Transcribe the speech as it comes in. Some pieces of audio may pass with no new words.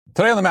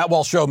Today on the Matt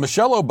Walsh Show,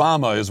 Michelle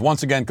Obama is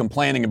once again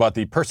complaining about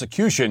the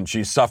persecution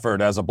she suffered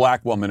as a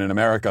black woman in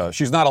America.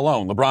 She's not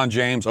alone. LeBron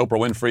James, Oprah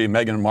Winfrey,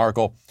 Meghan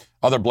Markle,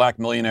 other black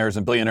millionaires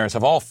and billionaires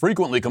have all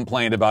frequently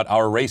complained about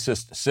our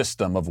racist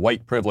system of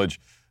white privilege.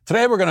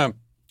 Today we're going to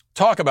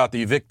talk about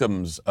the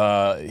victims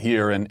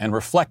here and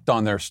reflect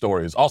on their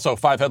stories. Also,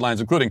 5 headlines,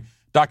 including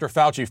Dr.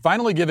 Fauci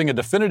finally giving a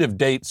definitive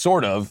date,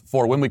 sort of,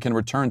 for when we can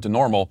return to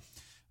normal.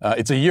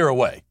 It's a year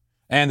away.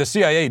 And the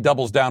CIA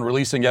doubles down,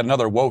 releasing yet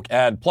another woke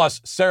ad. Plus,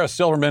 Sarah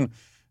Silverman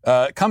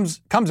comes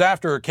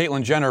after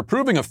Caitlyn Jenner,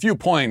 proving a few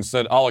points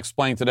that I'll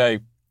explain today.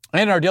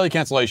 And in our daily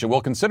cancellation,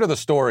 we'll consider the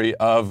story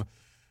of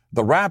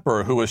the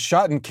rapper who was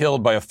shot and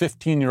killed by a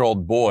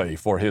 15-year-old boy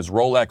for his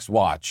Rolex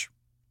watch.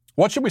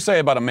 What should we say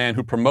about a man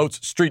who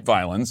promotes street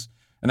violence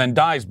and then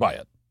dies by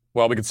it?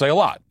 Well, we could say a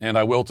lot, and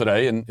I will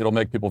today, and it'll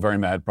make people very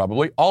mad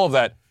probably. All of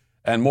that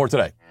and more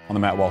today on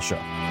The Matt Walsh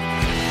Show.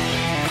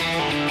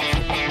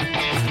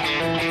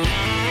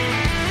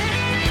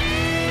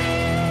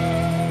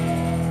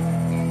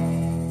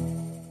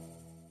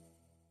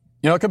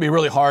 You know, it can be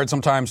really hard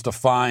sometimes to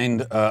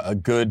find a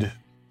good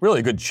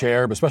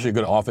chair, but especially a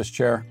good office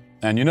chair.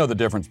 And you know the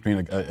difference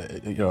between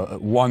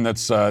one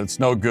that's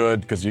no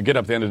good because you get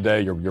up at the end of the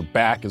day, your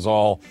back is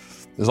all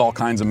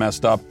kinds of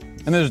messed up.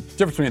 And there's a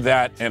difference between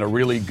that and a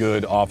really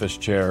good office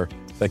chair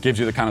that gives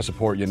you the kind of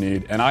support you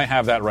need. And I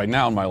have that right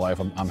now in my life,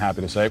 I'm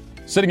happy to say.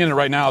 Sitting in it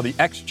right now, the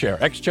X Chair.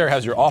 X Chair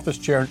has your office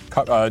chair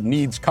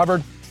needs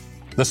covered.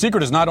 The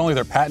secret is not only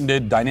their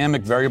patented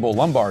dynamic variable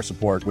lumbar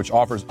support, which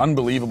offers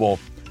unbelievable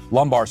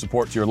lumbar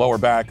support to your lower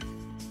back.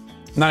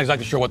 Not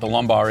exactly sure what the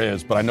lumbar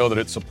is, but I know that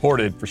it's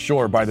supported for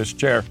sure by this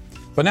chair.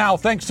 But now,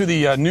 thanks to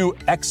the new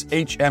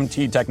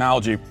XHMT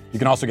technology, you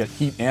can also get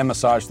heat and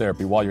massage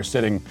therapy while you're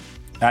sitting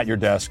at your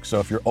desk.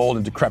 So if you're old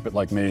and decrepit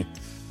like me,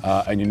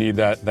 and you need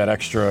that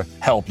extra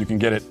help, you can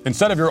get it.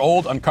 Instead of your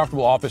old,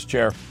 uncomfortable office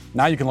chair,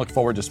 now you can look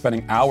forward to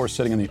spending hours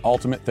sitting in the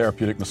ultimate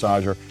therapeutic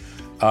massager.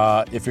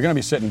 If you're going to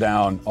be sitting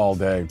down all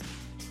day,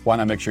 why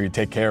not make sure you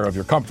take care of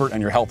your comfort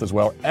and your health as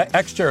well?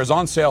 X-Chair is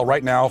on sale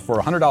right now for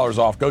 $100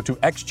 off. Go to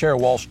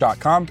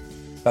xchairwalsh.com.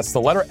 That's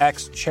the letter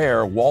X,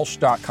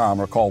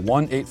 chairwalsh.com, or call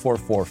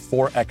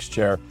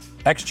 1-844-4XChair.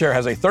 X-Chair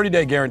has a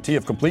 30-day guarantee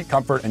of complete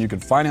comfort, and you can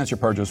finance your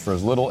purchase for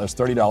as little as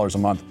 $30 a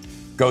month.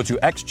 Go to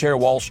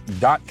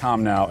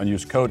xchairwalsh.com now and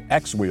use code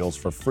XWheels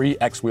for free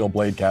X-Wheel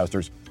blade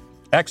casters.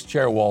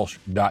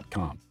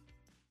 xchairwalsh.com.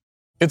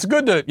 It's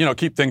good to,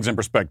 keep things in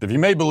perspective. You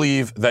may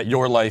believe that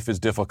your life is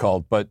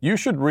difficult, but you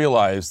should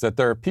realize that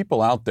there are people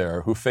out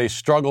there who face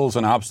struggles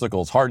and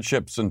obstacles,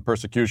 hardships and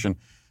persecution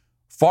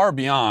far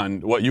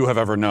beyond what you have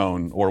ever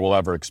known or will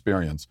ever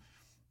experience.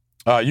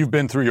 You've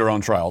been through your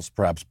own trials,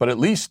 perhaps, but at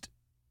least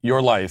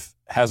your life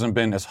hasn't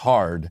been as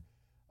hard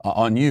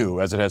on you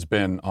as it has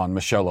been on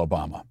Michelle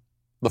Obama.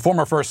 The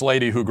former First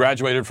Lady who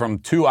graduated from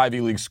 2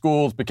 Ivy League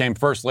schools, became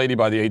First Lady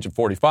by the age of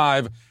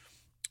 45,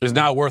 is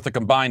now worth a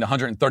combined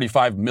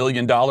 $135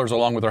 million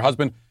along with her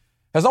husband,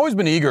 has always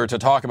been eager to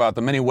talk about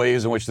the many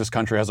ways in which this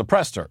country has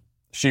oppressed her.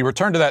 She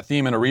returned to that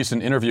theme in a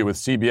recent interview with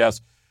CBS,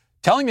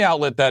 telling the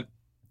outlet that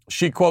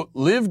she, quote,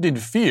 lives in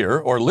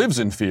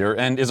fear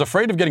and is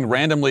afraid of getting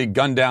randomly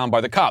gunned down by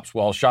the cops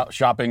while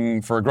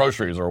shopping for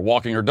groceries or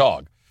walking her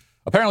dog.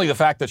 Apparently, the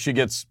fact that she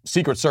gets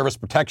Secret Service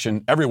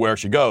protection everywhere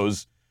she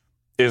goes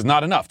is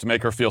not enough to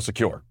make her feel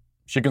secure.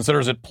 She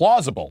considers it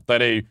plausible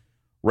that a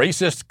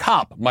racist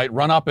cop might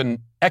run up and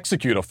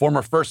execute a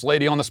former First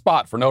Lady on the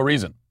spot for no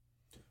reason.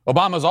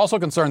 Obama is also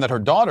concerned that her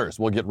daughters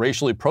will get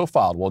racially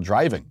profiled while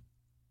driving.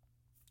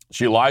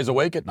 She lies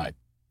awake at night,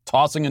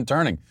 tossing and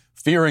turning,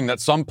 fearing that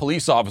some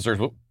police officer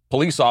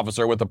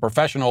with a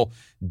professional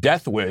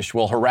death wish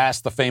will harass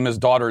the famous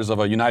daughters of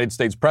a United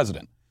States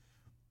president.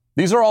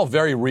 These are all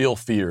very real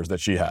fears that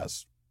she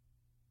has.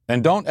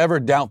 And don't ever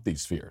doubt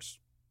these fears.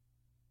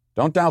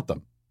 Don't doubt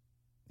them.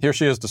 Here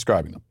she is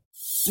describing them.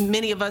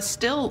 Many of us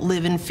still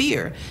live in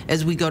fear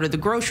as we go to the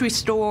grocery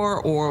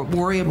store or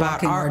worry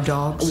about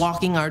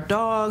walking our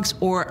dogs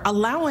or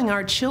allowing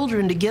our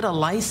children to get a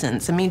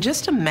license. I mean,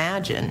 just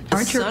imagine.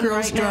 Aren't your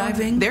girls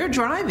driving? They're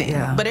driving.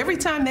 Yeah. But every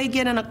time they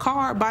get in a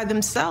car by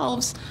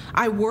themselves,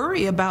 I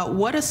worry about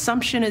what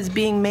assumption is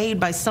being made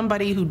by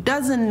somebody who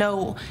doesn't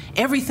know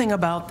everything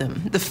about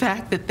them. The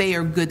fact that they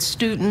are good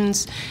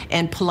students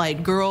and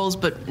polite girls,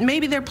 but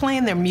maybe they're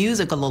playing their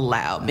music a little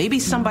loud. Maybe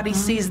somebody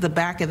sees the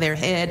back of their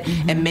head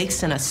and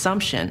makes an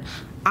assumption.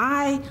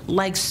 I,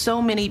 like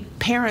so many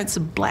parents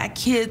of black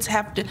kids,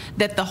 have to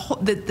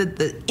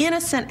the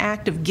innocent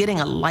act of getting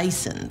a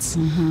license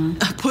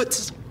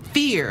puts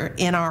fear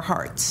in our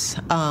hearts.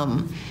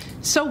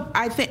 So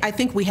I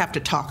think we have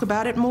to talk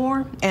about it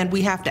more, and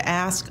we have to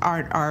ask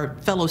our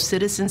fellow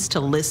citizens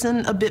to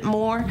listen a bit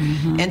more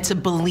and to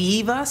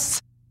believe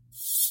us.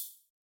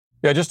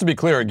 Yeah, just to be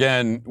clear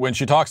again, when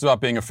she talks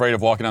about being afraid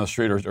of walking down the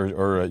street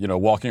or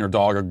walking her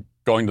dog or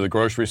going to the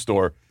grocery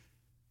store,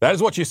 that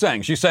is what she's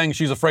saying. She's saying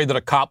she's afraid that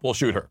a cop will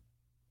shoot her.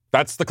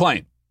 That's the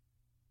claim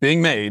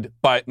being made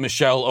by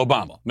Michelle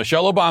Obama.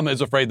 Michelle Obama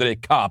is afraid that a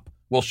cop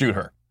will shoot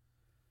her,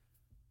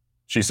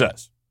 she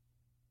says.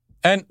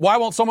 And why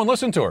won't someone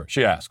listen to her,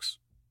 she asks.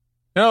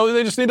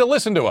 They just need to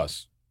listen to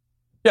us.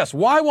 Yes,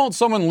 why won't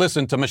someone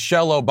listen to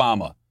Michelle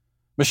Obama?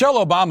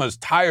 Michelle Obama is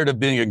tired of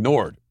being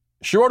ignored.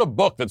 She wrote a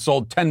book that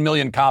sold 10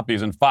 million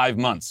copies in 5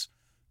 months.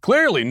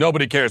 Clearly,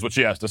 nobody cares what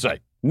she has to say.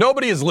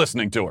 Nobody is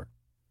listening to her.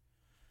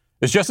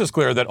 It's just as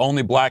clear that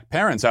only black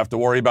parents have to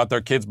worry about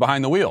their kids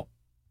behind the wheel.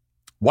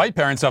 White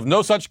parents have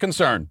no such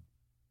concern.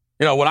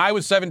 When I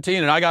was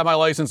 17 and I got my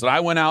license and I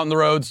went out on the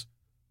roads,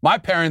 my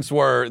parents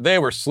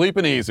were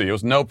sleeping easy. It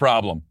was no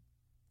problem.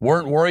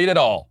 Weren't worried at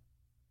all.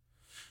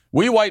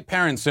 We white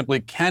parents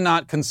simply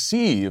cannot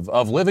conceive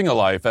of living a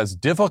life as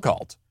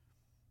difficult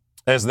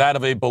as that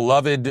of a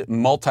beloved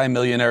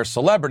multimillionaire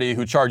celebrity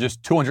who charges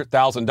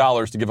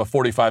 $200,000 to give a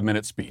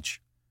 45-minute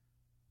speech.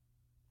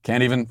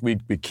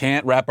 We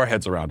can't wrap our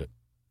heads around it.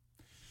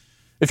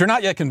 If you're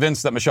not yet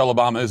convinced that Michelle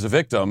Obama is a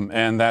victim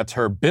and that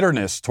her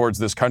bitterness towards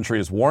this country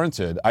is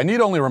warranted, I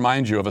need only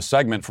remind you of a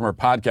segment from her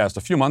podcast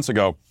a few months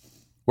ago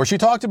where she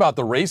talked about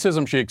the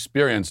racism she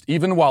experienced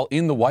even while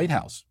in the White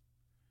House.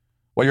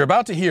 What you're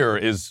about to hear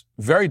is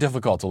very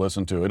difficult to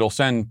listen to. It'll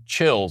send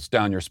chills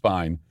down your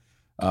spine.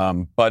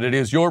 But it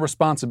is your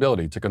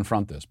responsibility to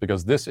confront this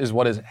because this is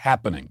what is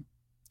happening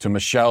to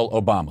Michelle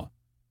Obama.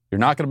 You're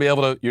not going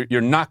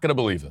to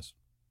believe this.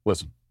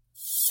 Listen.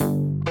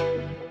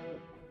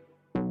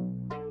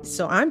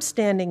 So I'm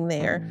standing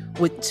there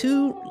with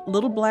two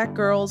little black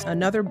girls,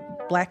 another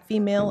black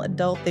female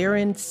adult. They're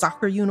in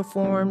soccer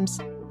uniforms,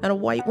 and a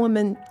white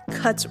woman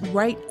cuts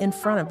right in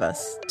front of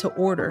us to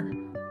order.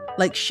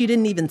 Like she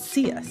didn't even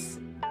see us.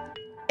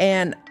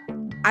 And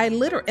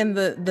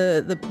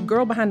the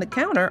girl behind the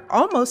counter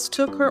almost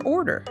took her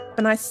order.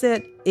 And I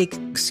said,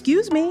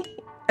 excuse me?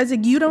 I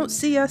said, you don't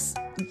see us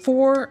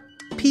 4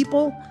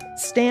 people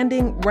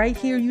standing right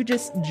here? You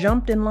just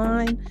jumped in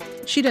line?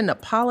 She didn't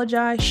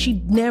apologize.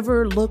 She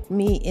never looked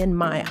me in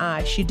my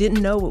eye. She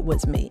didn't know it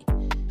was me.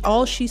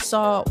 All she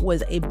saw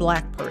was a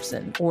black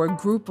person or a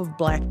group of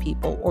black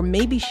people, or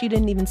maybe she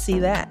didn't even see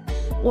that.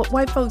 What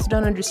white folks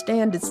don't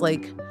understand, it's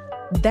like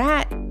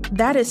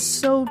that is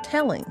so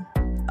telling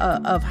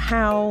of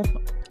how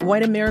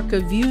white America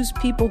views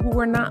people who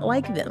are not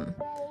like them.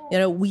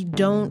 We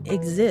don't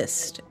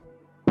exist.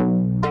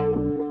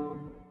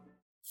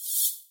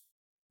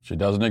 She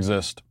doesn't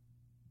exist.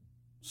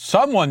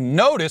 Someone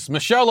notice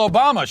Michelle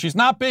Obama. She's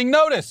not being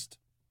noticed.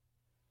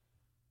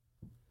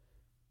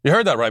 You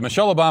heard that right.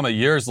 Michelle Obama,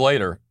 years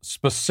later,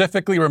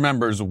 specifically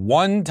remembers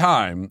one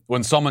time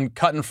when someone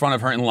cut in front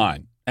of her in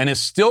line and is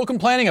still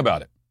complaining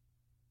about it.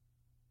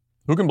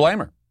 Who can blame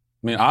her?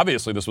 I mean,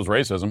 obviously this was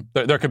racism.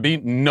 There could be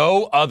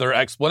no other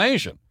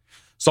explanation.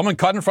 Someone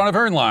cut in front of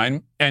her in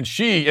line, and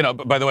she,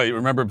 by the way,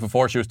 remember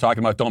before she was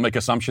talking about don't make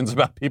assumptions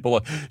about people,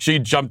 she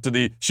assumed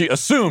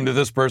that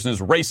this person is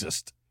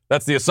racist.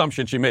 That's the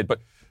assumption she made. But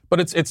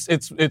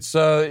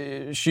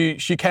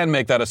she can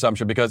make that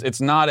assumption because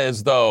it's not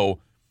as though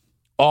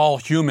all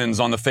humans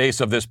on the face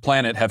of this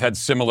planet have had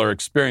similar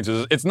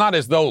experiences. It's not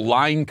as though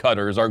line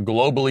cutters are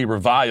globally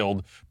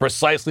reviled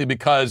precisely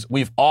because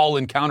we've all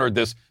encountered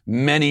this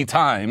many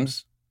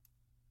times.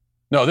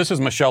 No, this is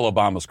Michelle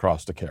Obama's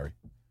cross to carry.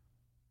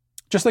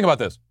 Just think about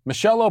this.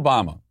 Michelle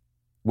Obama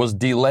was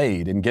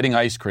delayed in getting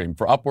ice cream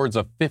for upwards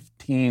of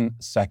 15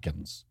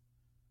 seconds.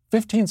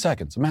 15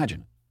 seconds,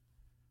 imagine.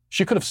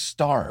 She could have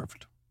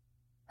starved.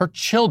 Her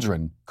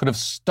children could have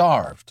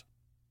starved,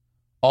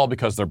 all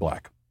because they're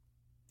black.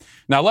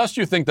 Now, lest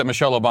you think that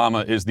Michelle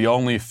Obama is the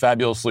only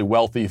fabulously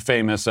wealthy,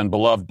 famous, and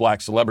beloved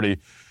black celebrity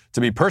to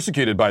be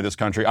persecuted by this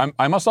country,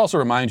 I must also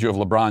remind you of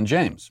LeBron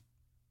James.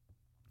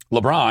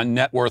 LeBron,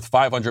 net worth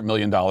 $500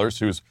 million,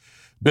 who's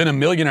been a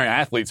millionaire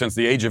athlete since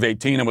the age of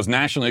 18 and was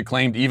nationally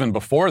acclaimed even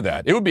before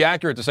that. It would be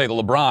accurate to say that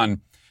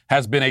LeBron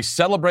has been a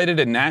celebrated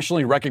and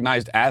nationally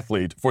recognized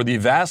athlete for the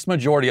vast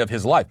majority of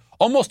his life,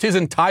 almost his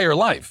entire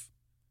life,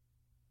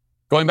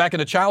 going back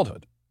into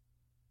childhood.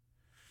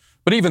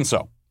 But even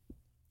so,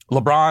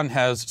 LeBron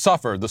has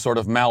suffered the sort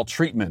of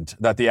maltreatment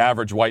that the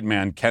average white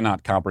man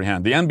cannot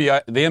comprehend. The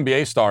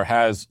NBA star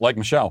has, like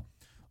Michelle,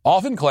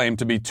 often claimed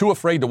to be too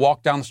afraid to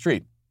walk down the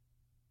street.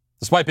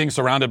 Despite being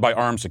surrounded by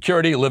armed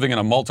security, living in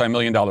a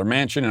multi-million-dollar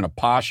mansion in a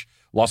posh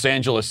Los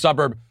Angeles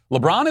suburb,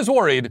 LeBron is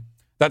worried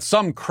that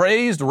some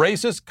crazed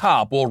racist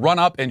cop will run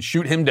up and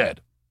shoot him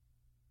dead.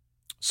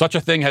 Such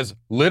a thing has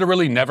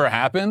literally never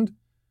happened.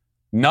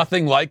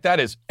 Nothing like that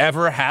has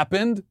ever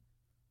happened,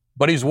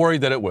 but he's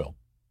worried that it will.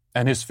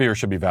 And his fear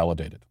should be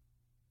validated.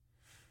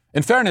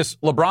 In fairness,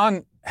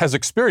 LeBron has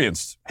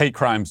experienced hate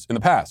crimes in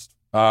the past.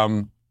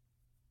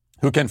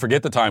 Who can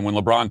forget the time when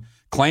LeBron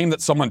claimed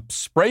that someone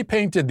spray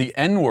painted the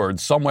N-word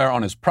somewhere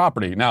on his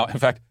property? Now, in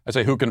fact, I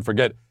say who can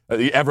forget?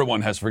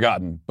 Everyone has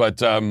forgotten. But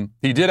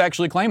he did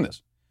actually claim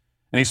this.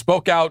 And he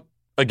spoke out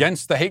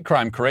against the hate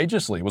crime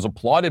courageously, was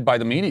applauded by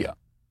the media.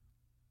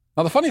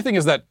 Now, the funny thing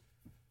is that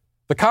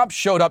the cops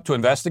showed up to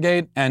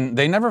investigate, and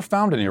they never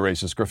found any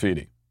racist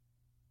graffiti.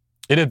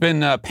 It had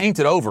been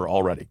painted over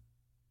already.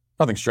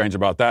 Nothing strange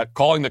about that.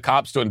 Calling the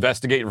cops to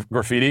investigate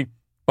graffiti,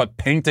 but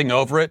painting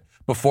over it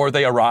before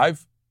they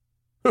arrive?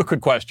 Who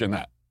could question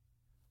that?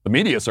 The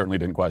media certainly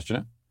didn't question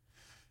it.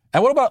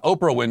 And what about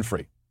Oprah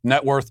Winfrey?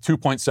 net worth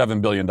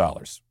 $2.7 billion.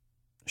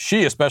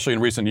 She, especially in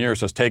recent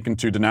years, has taken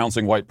to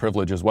denouncing white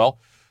privilege as well.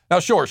 Now,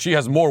 sure, she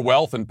has more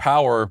wealth and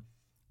power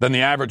than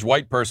the average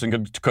white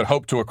person could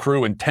hope to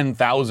accrue in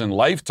 10,000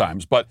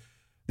 lifetimes, but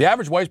the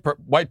average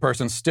white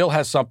person still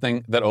has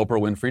something that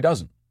Oprah Winfrey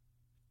doesn't.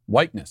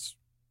 Whiteness.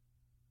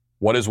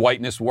 What is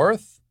whiteness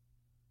worth?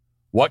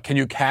 What can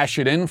you cash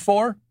it in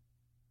for?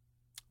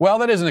 Well,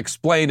 that isn't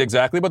explained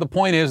exactly, but the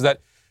point is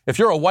that if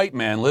you're a white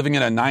man living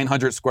in a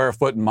 900 square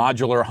foot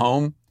modular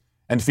home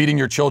and feeding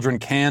your children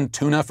canned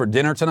tuna for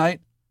dinner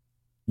tonight,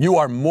 you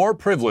are more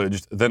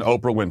privileged than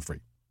Oprah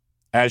Winfrey,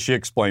 as she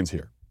explains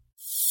here.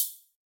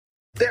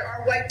 There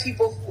are white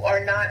people who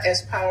are not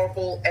as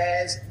powerful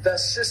as the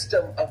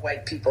system of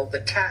white people, the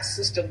caste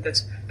system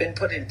that's been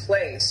put in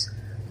place,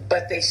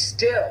 but they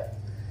still,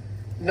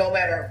 no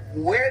matter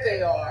where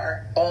they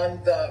are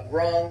on the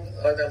rung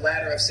or the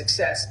ladder of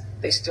success,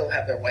 they still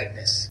have their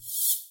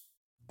whiteness.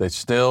 They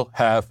still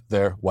have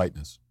their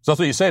whiteness. So that's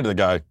what you say to the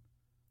guy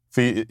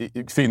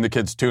feeding the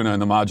kids tuna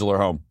in the modular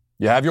home.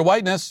 You have your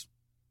whiteness.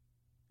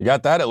 You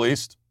got that at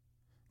least.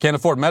 Can't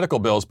afford medical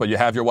bills, but you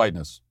have your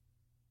whiteness.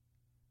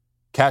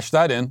 Cash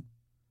that in.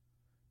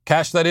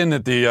 Cash that in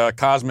at the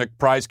cosmic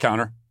prize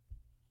counter.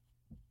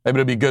 Maybe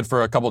it'll be good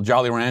for a couple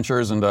Jolly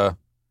Ranchers and a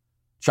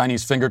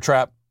Chinese finger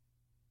trap.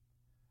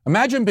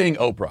 Imagine being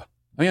Oprah.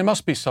 I mean, it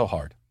must be so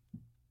hard.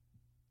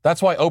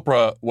 That's why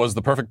Oprah was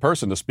the perfect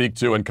person to speak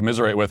to and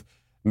commiserate with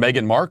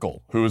Meghan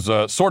Markle, who's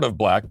sort of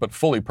black but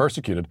fully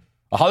persecuted.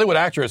 A Hollywood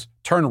actress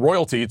turned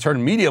royalty,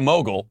 turned media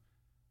mogul.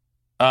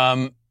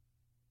 And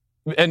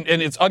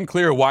it's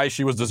unclear why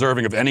she was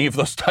deserving of any of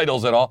those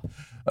titles at all,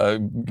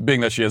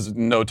 being that she has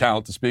no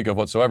talent to speak of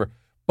whatsoever.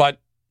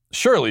 But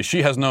surely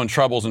she has known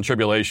troubles and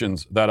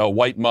tribulations that a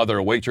white mother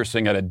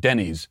waitressing at a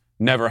Denny's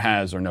never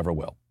has or never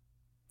will.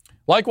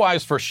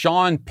 Likewise, for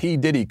Sean P.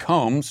 Diddy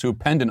Combs, who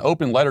penned an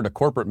open letter to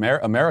corporate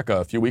America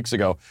a few weeks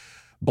ago,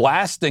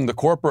 blasting the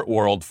corporate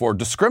world for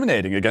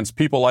discriminating against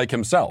people like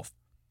himself.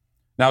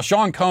 Now,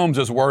 Sean Combs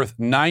is worth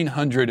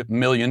 $900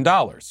 million,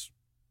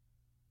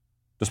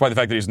 despite the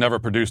fact that he's never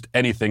produced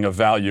anything of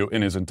value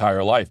in his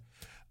entire life.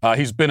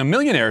 He's been a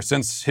millionaire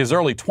since his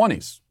early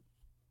 20s.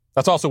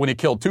 That's also when he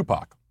killed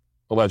Tupac,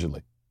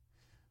 allegedly.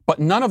 But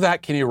none of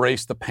that can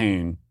erase the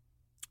pain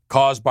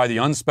caused by the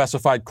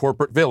unspecified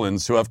corporate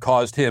villains who have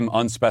caused him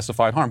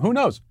unspecified harm. Who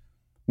knows?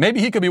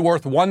 Maybe he could be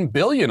worth $1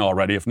 billion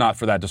already if not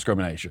for that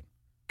discrimination.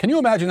 Can you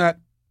imagine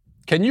that?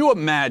 Can you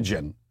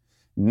imagine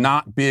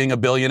not being a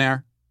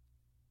billionaire?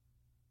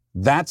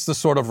 That's the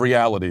sort of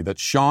reality that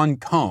Sean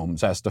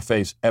Combs has to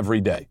face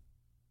every day,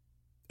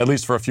 at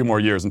least for a few more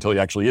years until he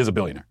actually is a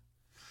billionaire.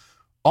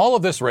 All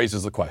of this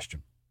raises the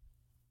question,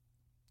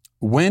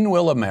 when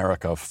will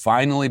America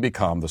finally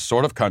become the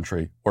sort of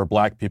country where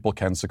black people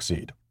can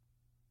succeed?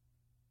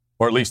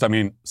 Or at least,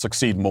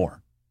 succeed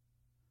more.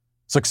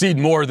 Succeed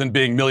more than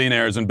being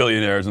millionaires and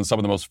billionaires and some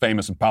of the most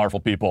famous and powerful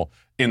people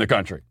in the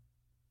country.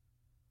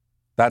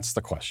 That's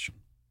the question.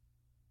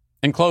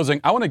 In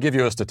closing, I want to give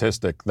you a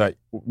statistic that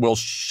will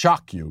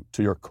shock you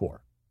to your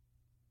core.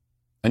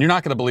 And you're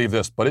not going to believe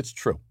this, but it's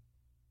true.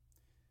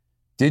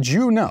 Did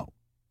you know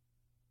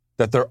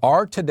that there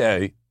are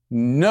today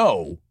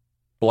no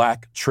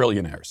black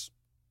trillionaires?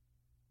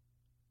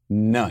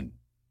 None.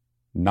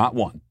 Not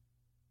one.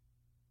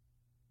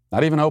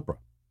 Not even Oprah.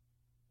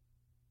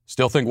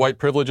 Still think white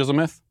privilege is a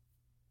myth?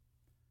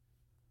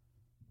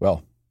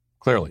 Well,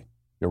 clearly,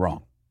 you're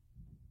wrong.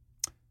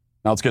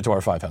 Now let's get to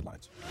our 5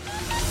 headlines.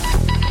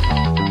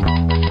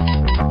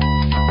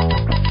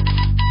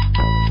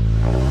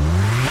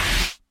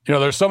 You know,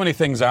 there's so many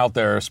things out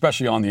there,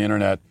 especially on the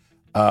internet,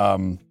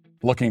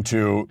 looking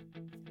to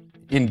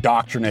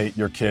indoctrinate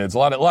your kids. A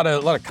lot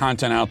of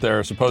content out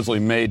there supposedly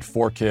made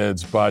for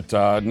kids, but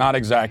not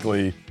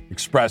exactly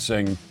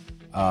expressing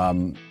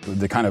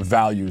the kind of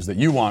values that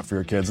you want for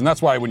your kids. And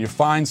that's why when you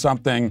find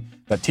something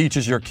that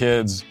teaches your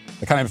kids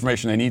the kind of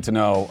information they need to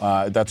know,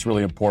 that's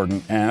really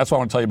important. And that's why I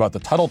want to tell you about the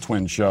Tuttle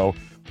Twins show.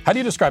 How do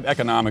you describe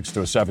economics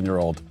to a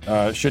 7-year-old?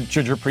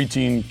 Should your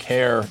preteen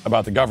care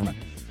about the government?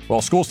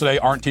 Well, schools today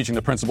aren't teaching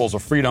the principles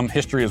of freedom.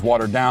 History is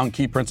watered down,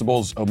 key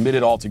principles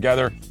omitted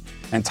altogether,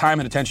 and time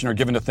and attention are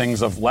given to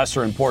things of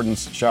lesser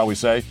importance, shall we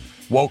say.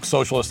 Woke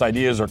socialist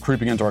ideas are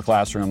creeping into our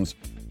classrooms,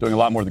 doing a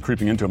lot more than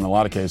creeping into them in a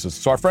lot of cases.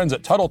 So our friends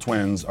at Tuttle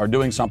Twins are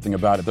doing something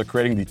about it. They're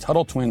creating the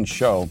Tuttle Twins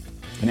show,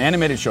 an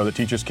animated show that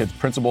teaches kids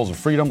principles of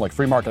freedom like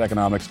free market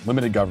economics,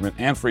 limited government,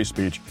 and free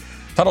speech.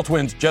 Tuttle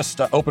Twins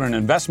just opened an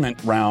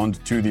investment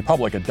round to the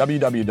public at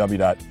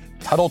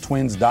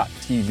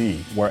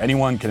www.tuttletwins.tv, where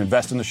anyone can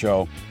invest in the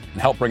show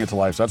and help bring it to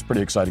life. So that's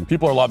pretty exciting.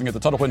 People are loving it. The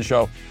Tuttle Twins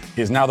show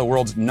is now the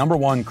world's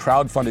 #1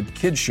 crowd-funded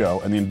kids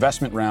show, and the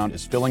investment round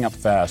is filling up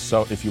fast.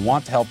 So if you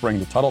want to help bring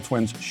the Tuttle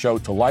Twins show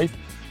to life,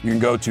 you can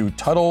go to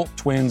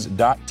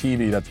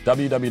TuttleTwins.tv. That's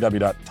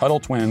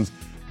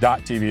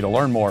www.TuttleTwins.tv to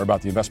learn more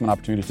about the investment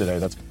opportunity today.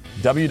 That's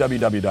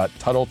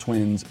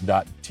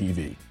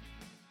www.TuttleTwins.tv.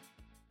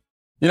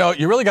 You know,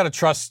 you really got to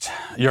trust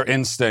your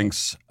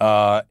instincts.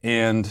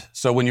 And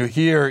so when you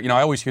hear,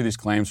 I always hear these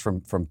claims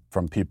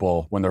from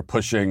people when they're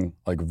pushing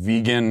like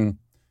vegan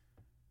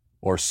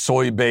or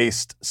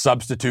soy-based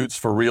substitutes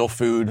for real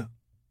food.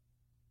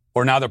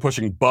 Or now they're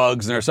pushing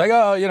bugs, and they're saying,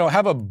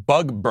 have a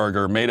bug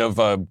burger made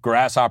of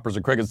grasshoppers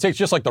and crickets. It tastes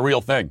just like the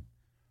real thing.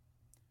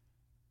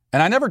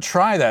 And I never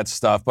try that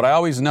stuff, but I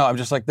always know, I'm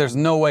just like, there's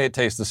no way it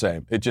tastes the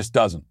same. It just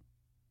doesn't.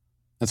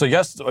 And so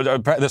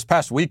this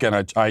past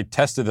weekend, I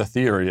tested the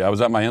theory. I was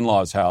at my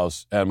in-laws'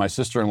 house, and my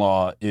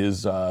sister-in-law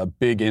is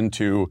big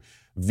into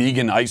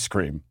vegan ice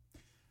cream.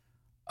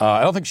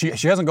 I don't think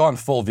she hasn't gone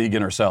full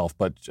vegan herself,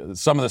 but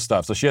some of the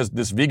stuff. So she has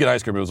this vegan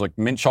ice cream. It was like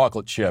mint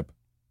chocolate chip.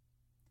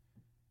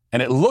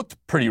 And it looked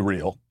pretty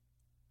real.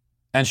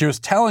 And she was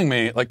telling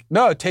me, like,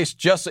 no, it tastes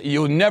just,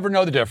 you'll never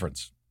know the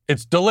difference.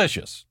 It's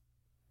delicious.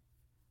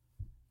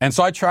 And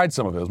so I tried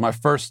some of it. It was my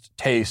first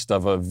taste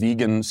of a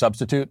vegan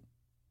substitute.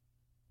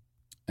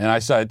 And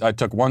I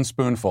took one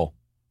spoonful.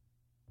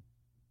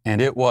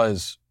 And it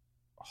was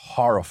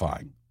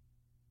horrifying.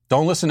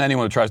 Don't listen to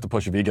anyone who tries to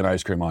push vegan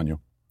ice cream on you.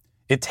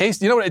 It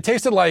tasted, it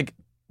tasted like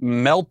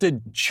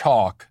melted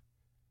chalk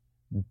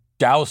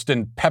doused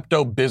in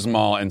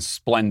Pepto-Bismol and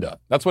Splenda.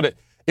 That's what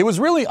it was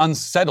really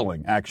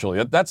unsettling,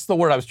 actually. That's the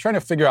word I was trying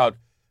to figure out.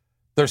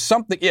 There's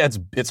something,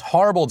 it's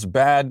horrible, it's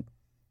bad.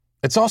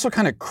 It's also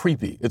kind of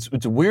creepy.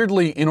 It's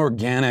weirdly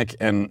inorganic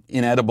and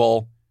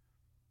inedible.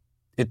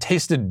 It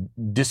tasted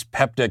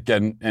dyspeptic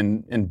and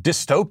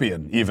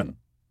dystopian, even.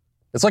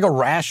 It's like a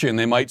ration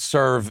they might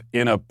serve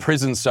in a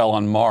prison cell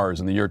on Mars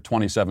in the year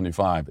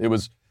 2075. It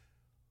was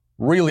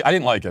really, I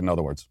didn't like it, in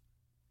other words.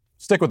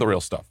 Stick with the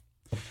real stuff.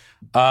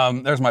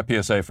 There's my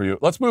PSA for you.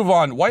 Let's move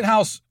on. White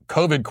House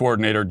COVID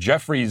coordinator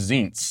Jeffrey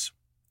Zients,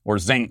 or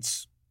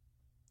Zaints,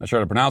 not sure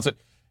how to pronounce it.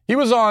 He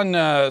was on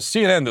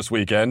CNN this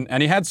weekend,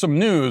 and he had some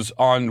news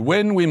on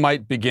when we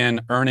might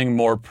begin earning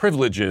more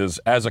privileges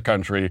as a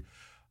country,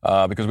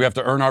 because we have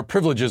to earn our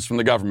privileges from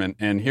the government.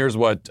 And here's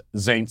what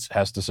Zaints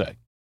has to say.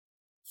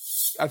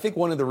 I think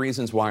one of the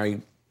reasons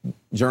why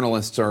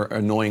journalists are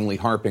annoyingly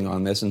harping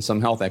on this, and some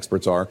health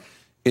experts are,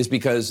 is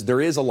because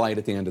there is a light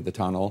at the end of the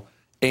tunnel.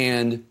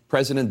 And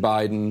President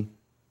Biden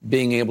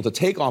being able to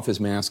take off his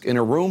mask in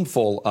a room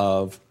full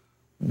of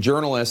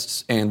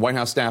journalists and White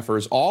House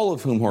staffers, all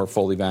of whom are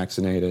fully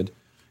vaccinated,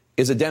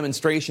 is a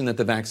demonstration that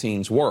the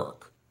vaccines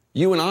work.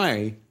 You and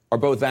I are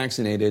both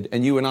vaccinated,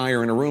 and you and I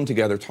are in a room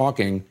together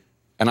talking,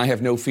 and I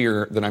have no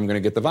fear that I'm going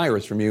to get the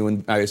virus from you,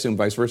 and I assume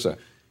vice versa.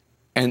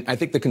 And I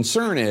think the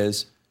concern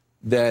is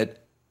that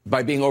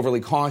by being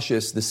overly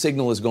cautious, the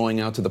signal is going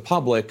out to the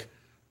public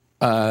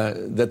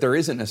that there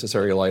isn't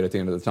necessarily a light at the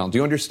end of the tunnel. Do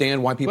you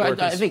understand why people are...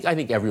 I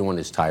think everyone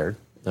is tired,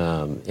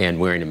 and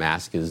wearing a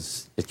mask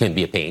can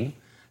be a pain.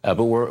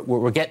 But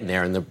we're getting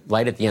there, and the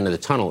light at the end of the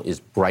tunnel is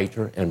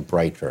brighter and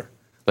brighter.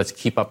 Let's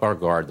keep up our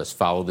guard. Let's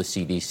follow the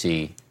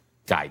CDC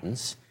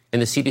guidance.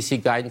 And the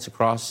CDC guidance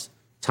across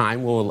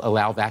time will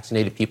allow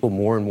vaccinated people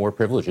more and more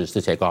privileges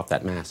to take off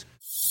that mask.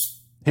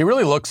 He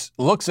really looks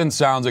and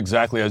sounds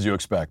exactly as you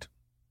expect.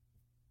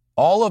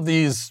 All of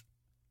these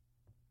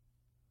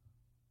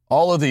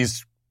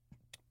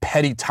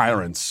petty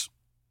tyrants,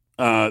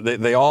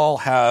 they all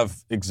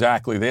have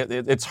exactly,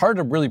 it's hard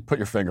to really put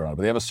your finger on it,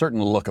 but they have a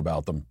certain look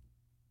about them.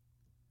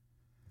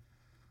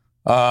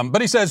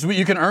 But he says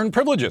you can earn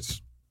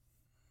privileges.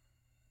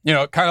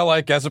 Kind of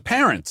like as a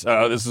parent.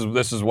 This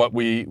is what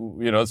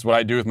it's what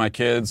I do with my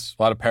kids.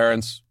 A lot of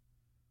parents.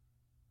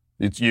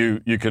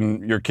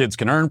 Your kids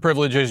can earn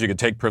privileges. You can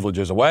take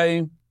privileges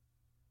away.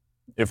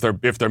 If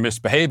they're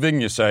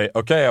misbehaving, you say,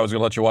 okay, I was going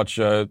to let you watch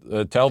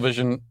a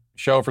television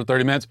show for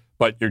 30 minutes,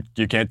 but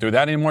you can't do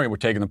that anymore. We're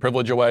taking the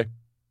privilege away.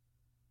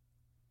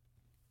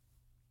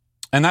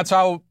 And that's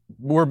how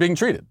we're being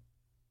treated.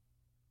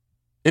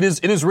 It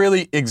is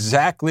really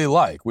exactly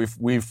like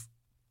we've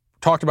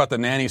talked about the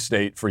nanny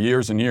state for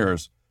years and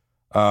years.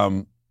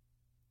 In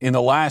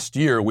the last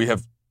year, we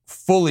have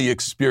fully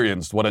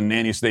experienced what a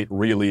nanny state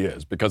really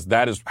is, because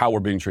that is how we're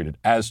being treated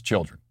as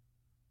children.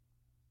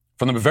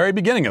 From the very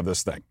beginning of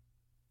this thing.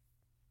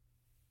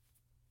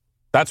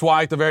 That's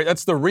why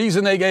that's the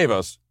reason they gave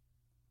us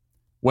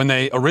when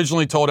they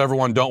originally told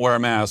everyone don't wear a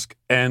mask,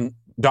 and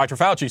Dr.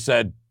 Fauci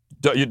said,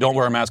 you don't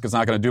wear a mask, it's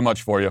not going to do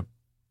much for you.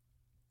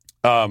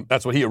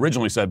 That's what he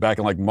originally said back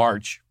in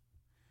March.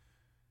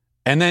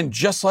 And then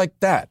just like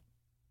that,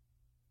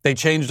 they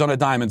changed on a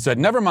dime and said,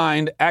 never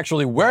mind,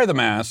 actually wear the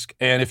mask,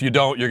 and if you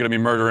don't, you're going to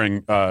be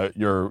murdering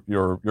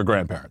your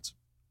grandparents.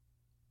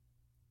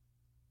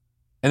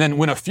 And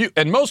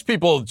then most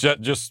people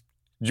just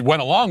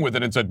went along with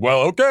it and said,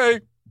 well,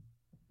 okay,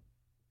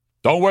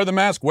 don't wear the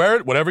mask, wear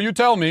it, whatever you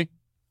tell me.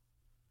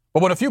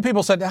 But when a few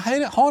people said,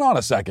 hey, hold on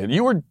a second,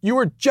 you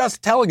were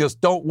just telling us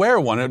don't wear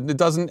one, it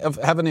doesn't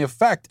have any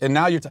effect, and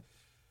now you're...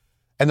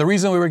 And the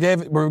reason we were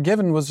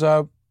given was,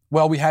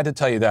 we had to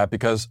tell you that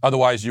because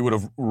otherwise you would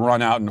have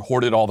run out and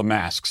hoarded all the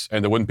masks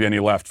and there wouldn't be any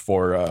left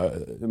for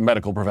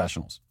medical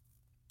professionals.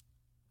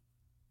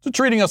 So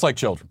treating us like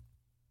children.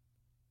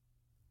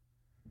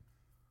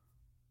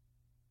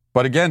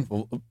 But again,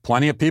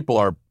 plenty of people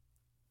are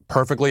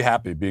perfectly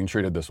happy being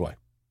treated this way.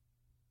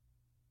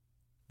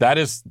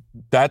 That's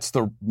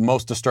the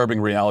most disturbing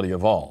reality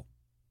of all.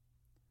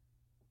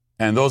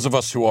 And those of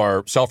us who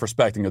are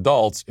self-respecting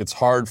adults, it's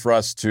hard for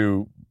us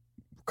to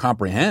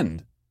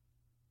comprehend.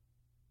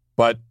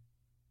 But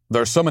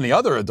there are so many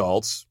other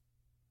adults,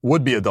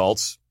 would-be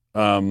adults,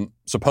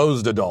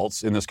 supposed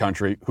adults in this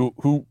country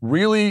who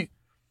really,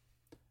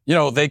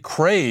 they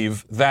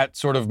crave that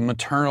sort of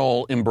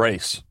maternal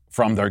embrace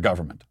from their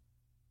government.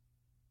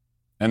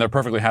 And they're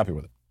perfectly happy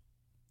with it.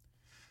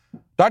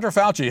 Dr.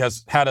 Fauci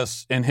has had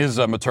us in his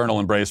maternal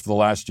embrace for the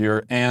last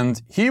year, and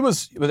he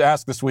was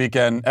asked this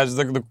weekend, as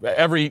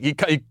he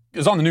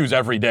is on the news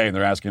every day, and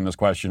they're asking this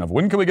question of,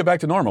 when can we get back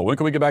to normal? When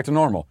can we get back to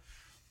normal?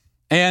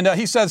 And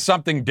he says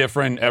something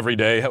different every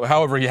day,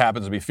 however he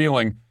happens to be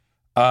feeling.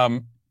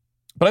 But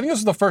I think this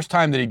is the first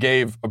time that he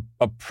gave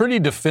a pretty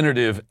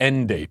definitive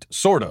end date,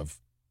 sort of.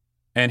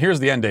 And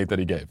here's the end date that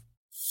he gave.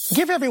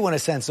 Give everyone a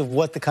sense of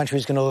what the country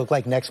is going to look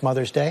like next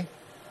Mother's Day.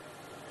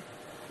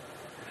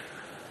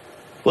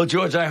 Well,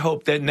 George, I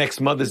hope that next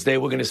Mother's Day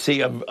we're going to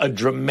see a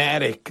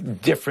dramatic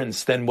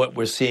difference than what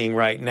we're seeing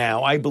right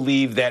now. I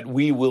believe that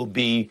we will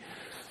be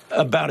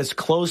about as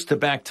close to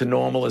back to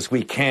normal as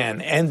we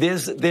can. And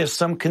there's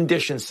some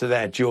conditions to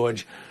that,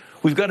 George.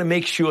 We've got to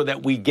make sure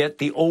that we get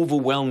the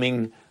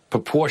overwhelming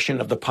proportion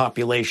of the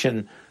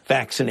population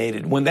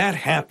vaccinated. When that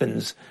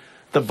happens,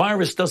 the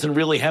virus doesn't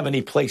really have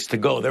any place to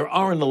go. There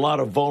aren't a lot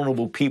of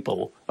vulnerable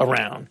people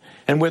around.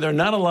 And where there are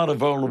not a lot of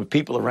vulnerable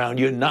people around,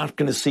 you're not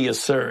going to see a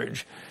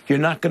surge. You're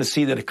not going to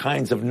see the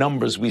kinds of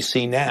numbers we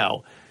see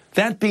now.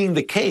 That being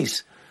the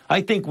case,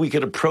 I think we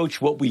could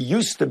approach what we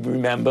used to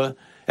remember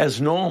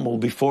as normal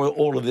before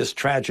all of this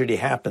tragedy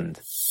happened.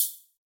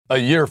 A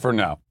year from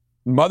now.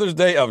 Mother's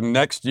Day of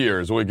next year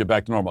is when we get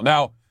back to normal.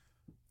 Now,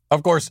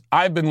 of course,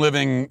 I'm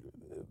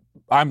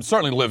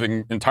certainly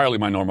living entirely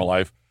my normal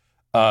life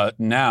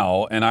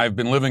now, and I've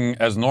been living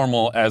as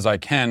normal as I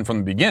can from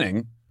the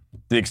beginning,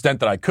 the extent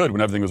that I could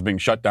when everything was being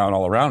shut down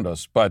all around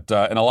us. But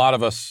and a lot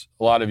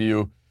of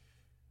you,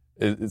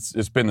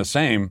 it's been the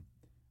same.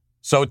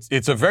 So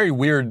it's a very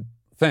weird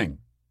thing.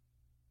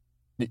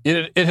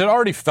 It had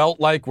already felt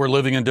like we're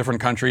living in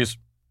different countries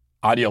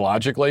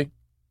ideologically,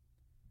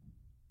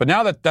 but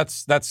now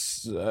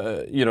that's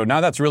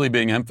really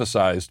being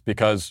emphasized,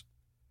 because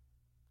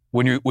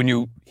when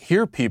you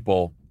hear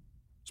people,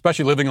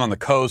 especially living on the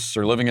coasts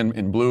or living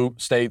in blue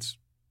states,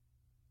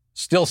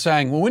 still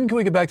saying, well, when can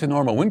we get back to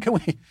normal? When can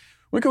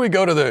we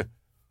go to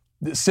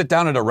sit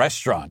down at a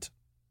restaurant?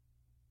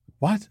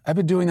 What? I've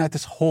been doing that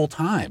this whole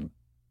time.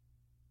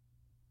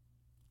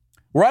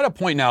 We're at a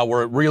point now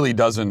where it really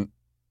doesn't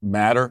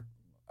matter,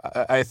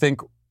 I think,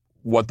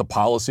 what the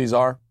policies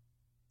are,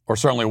 or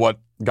certainly what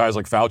guys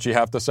like Fauci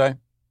have to say.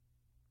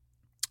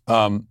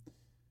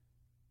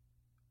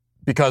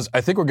 Because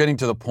I think we're getting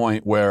to the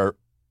point where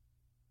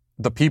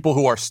the people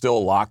who are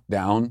still locked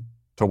down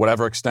to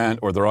whatever extent,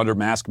 or they're under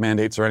mask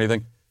mandates or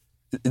anything,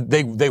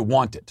 they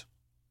want it.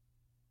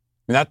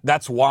 And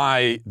that's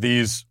why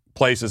these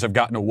places have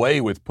gotten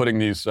away with putting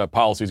these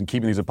policies and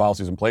keeping these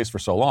policies in place for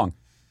so long,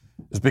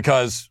 is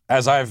because,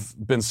 as I've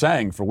been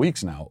saying for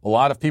weeks now, a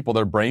lot of people,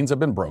 their brains have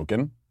been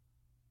broken,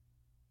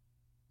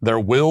 their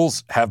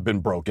wills have been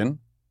broken,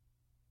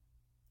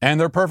 and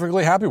they're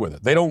perfectly happy with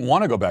it. They don't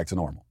want to go back to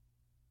normal.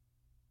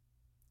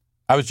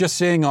 I was just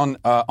seeing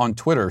on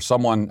Twitter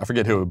someone, I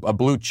forget who, a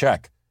blue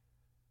check,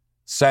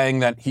 saying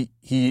that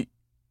he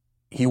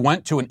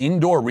went to an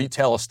indoor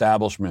retail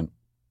establishment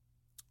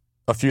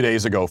a few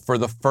days ago for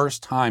the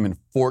first time in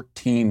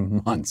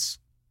 14 months.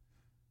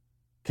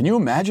 Can you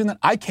imagine that?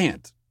 I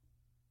can't.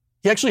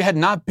 He actually had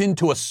not been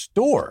to a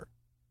store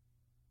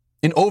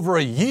in over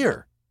a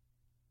year.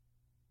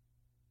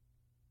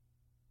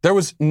 There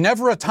was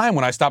never a time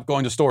when I stopped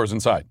going to stores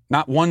inside.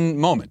 Not one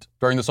moment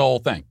during this whole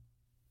thing.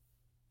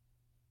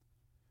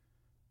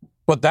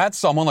 But that's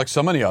someone, like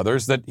so many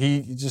others, that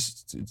he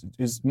just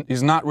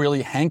is not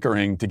really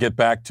hankering to get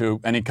back to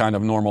any kind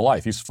of normal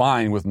life. He's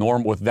fine with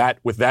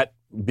that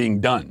being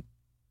done.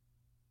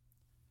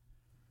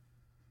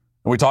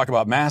 And we talk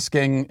about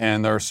masking,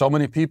 and there are so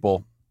many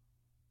people,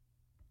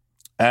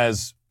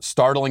 as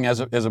startling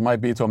as it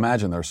might be to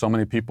imagine, there are so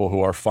many people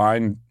who are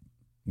fine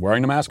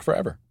wearing the mask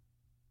forever.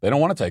 They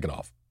don't want to take it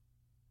off.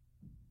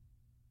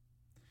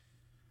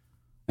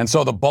 And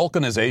so the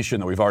balkanization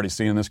that we've already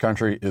seen in this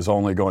country is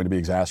only going to be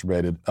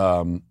exacerbated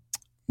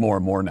more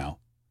and more now.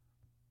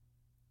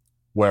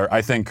 Where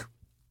I think,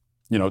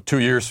 2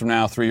 years from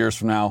now, 3 years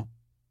from now,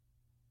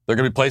 there are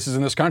going to be places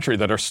in this country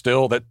that are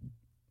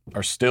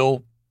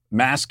still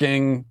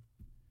masking,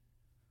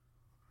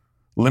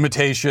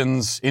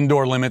 limitations,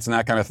 indoor limits, and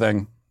that kind of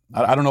thing.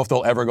 I don't know if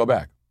they'll ever go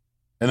back.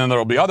 And then there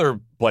will be other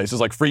places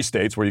like free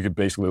states where you could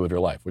basically live your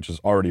life, which is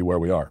already where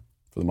we are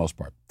for the most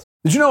part.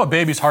 Did you know a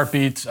baby's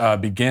heartbeat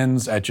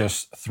begins at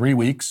just 3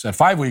 weeks? At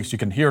 5 weeks, you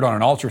can hear it on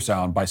an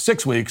ultrasound. By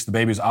 6 weeks, the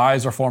baby's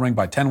eyes are forming.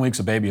 By 10 weeks,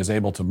 a baby is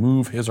able to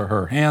move his or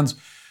her hands.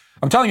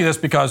 I'm telling you this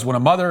because when a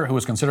mother who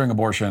is considering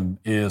abortion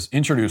is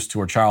introduced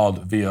to her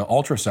child via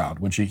ultrasound,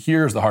 when she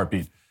hears the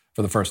heartbeat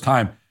for the first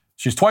time,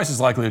 she's twice as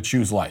likely to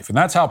choose life. And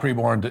that's how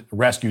Preborn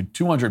rescued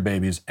 200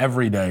 babies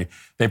every day.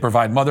 They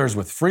provide mothers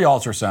with free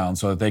ultrasound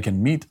so that they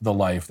can meet the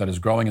life that is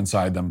growing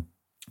inside them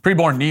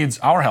Preborn needs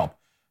our help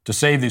to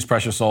save these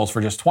precious souls.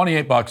 For just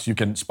 $28, you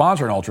can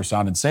sponsor an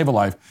ultrasound and save a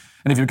life.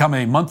 And if you become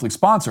a monthly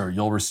sponsor,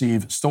 you'll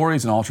receive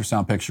stories and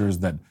ultrasound pictures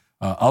that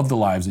of the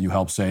lives that you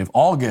help save.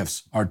 All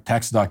gifts are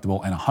tax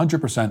deductible, and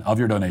 100% of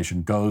your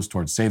donation goes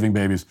towards saving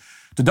babies.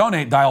 To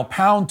donate, dial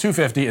pound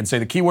 250 and say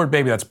the keyword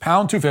baby. That's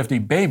pound 250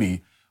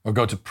 baby, or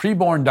go to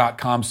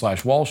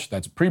preborn.com/Walsh.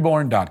 That's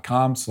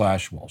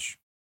preborn.com/Walsh.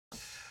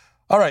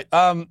 All right.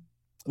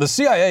 The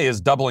CIA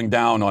is doubling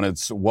down on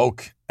its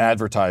woke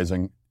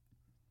advertising.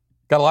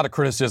 Got a lot of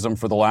criticism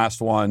for the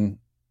last one.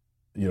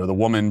 You know, the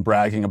woman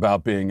bragging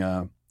about being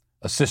a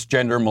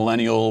cisgender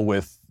millennial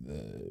with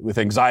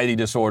anxiety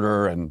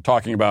disorder and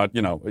talking about,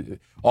 you know,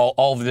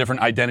 all the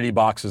different identity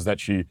boxes that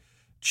she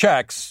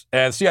checks.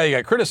 And CIA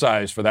got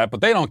criticized for that, but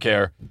they don't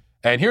care.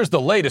 And here's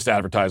the latest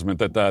advertisement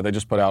that they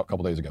just put out a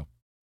couple days ago.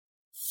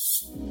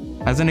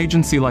 As an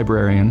agency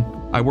librarian,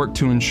 I work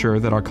to ensure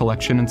that our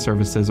collection and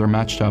services are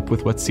matched up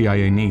with what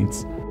CIA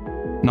needs.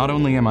 Not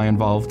only am I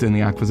involved in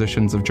the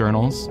acquisitions of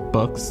journals,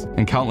 books,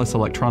 and countless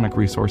electronic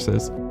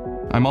resources,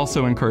 I'm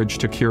also encouraged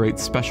to curate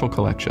special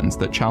collections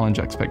that challenge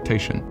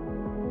expectation.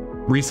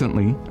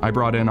 Recently, I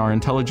brought in our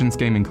intelligence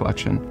gaming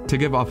collection to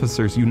give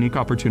officers unique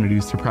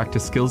opportunities to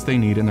practice skills they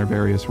need in their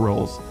various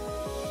roles.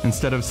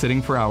 Instead of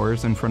sitting for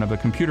hours in front of a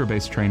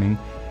computer-based training,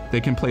 they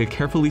can play a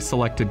carefully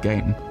selected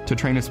game to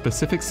train a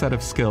specific set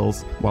of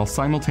skills while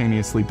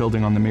simultaneously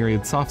building on the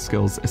myriad soft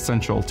skills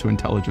essential to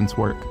intelligence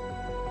work.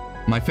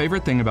 My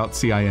favorite thing about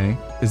CIA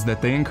is that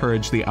they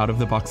encourage the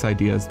out-of-the-box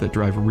ideas that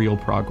drive real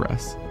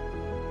progress.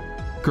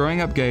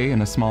 Growing up gay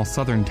in a small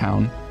southern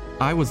town,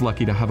 I was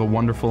lucky to have a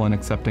wonderful and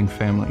accepting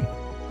family.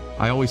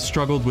 I always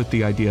struggled with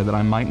the idea that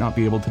I might not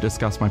be able to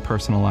discuss my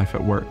personal life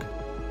at work.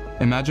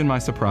 Imagine my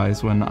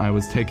surprise when I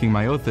was taking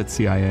my oath at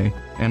CIA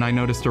and I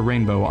noticed a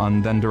rainbow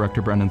on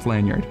then-Director Brennan's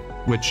lanyard,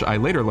 which I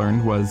later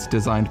learned was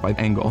designed by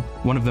Angle,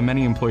 one of the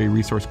many employee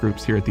resource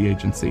groups here at the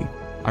agency.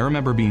 I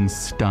remember being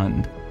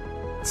stunned.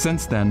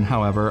 Since then,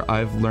 however,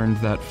 I've learned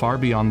that far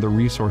beyond the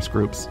resource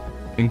groups,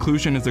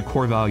 inclusion is a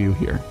core value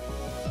here.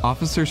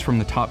 Officers from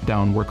the top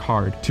down work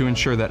hard to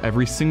ensure that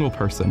every single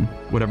person,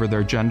 whatever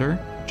their gender,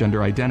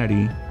 gender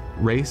identity,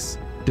 race,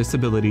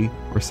 disability,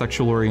 or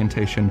sexual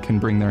orientation, can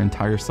bring their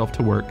entire self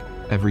to work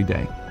every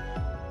day.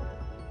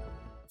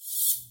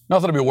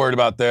 Nothing to be worried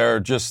about there.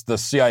 Just the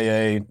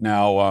CIA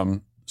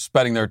now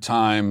spending their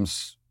time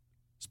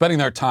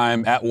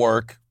at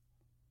work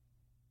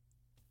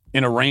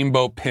in a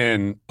rainbow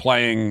pin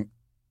playing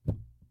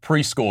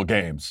preschool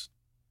games.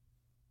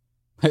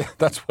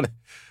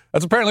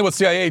 That's apparently what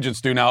CIA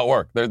agents do now at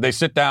work. They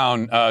sit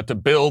down to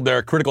build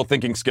their critical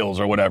thinking skills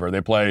or whatever.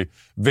 They play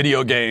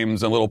video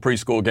games and little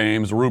preschool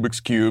games, Rubik's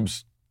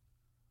Cubes.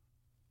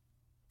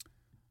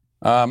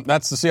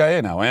 That's the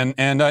CIA now. And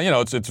you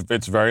know,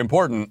 it's very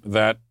important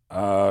that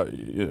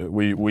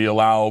we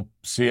allow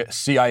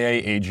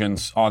CIA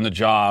agents on the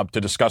job to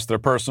discuss their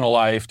personal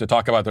life, to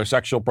talk about their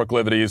sexual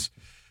proclivities,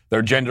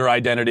 their gender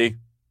identity.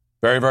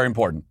 Very, very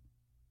important.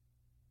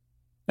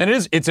 And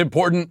it's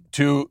important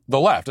to the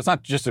left. It's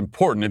not just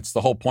important, it's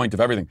the whole point of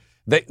everything.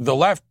 The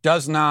left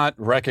does not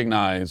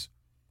recognize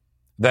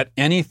that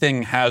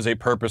anything has a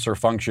purpose or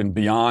function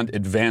beyond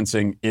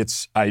advancing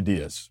its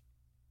ideas,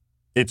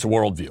 its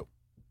worldview.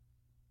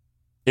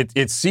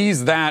 It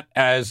sees that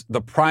as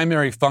the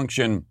primary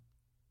function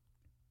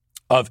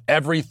of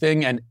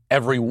everything and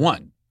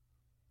everyone,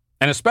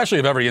 and especially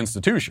of every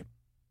institution.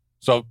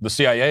 So the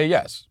CIA,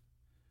 yes.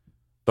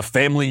 The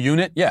family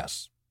unit,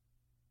 yes.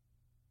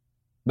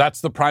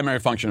 That's the primary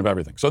function of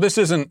everything. So this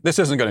isn't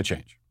going to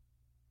change.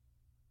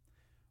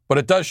 But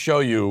it does show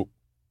you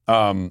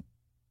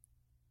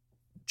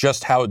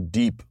just how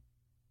deep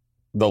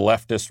the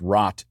leftist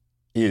rot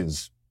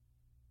is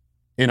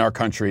in our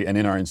country and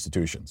in our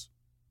institutions.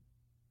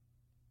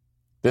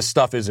 This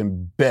stuff is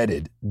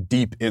embedded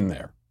deep in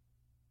there.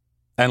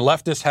 And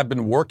leftists have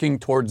been working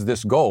towards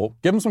this goal.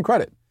 Give them some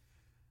credit.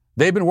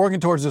 They've been working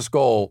towards this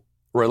goal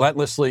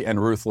relentlessly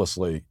and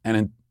ruthlessly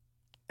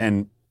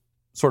and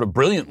sort of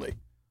brilliantly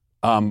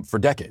for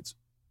decades.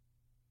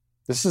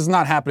 This is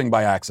not happening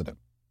by accident.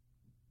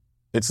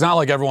 It's not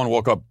like everyone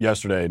woke up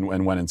yesterday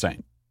and went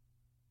insane.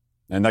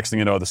 And next thing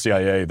you know, the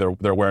CIA,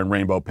 they're wearing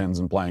rainbow pins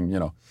and playing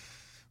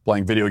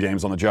video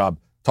games on the job,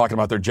 talking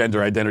about their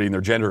gender identity and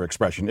their gender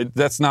expression.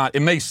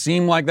 It may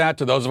seem like that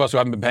to those of us who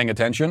haven't been paying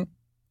attention,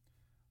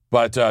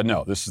 but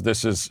no, this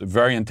is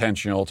very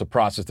intentional. It's a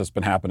process that's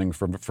been happening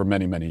for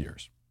many, many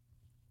years.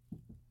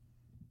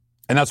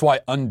 And that's why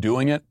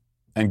undoing it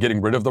and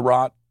getting rid of the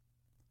rot,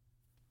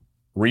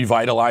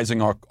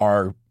 revitalizing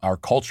our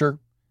culture,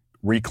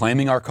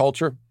 reclaiming our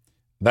culture,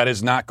 that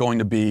is not going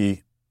to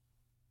be,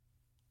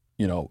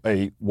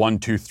 a 1,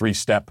 2, 3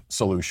 step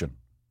solution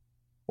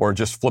or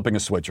just flipping a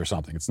switch or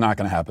something. It's not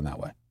going to happen that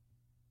way.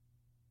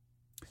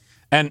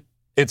 And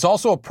it's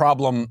also a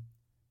problem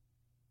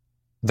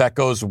that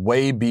goes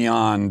way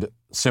beyond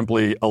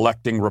simply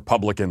electing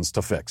Republicans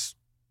to fix.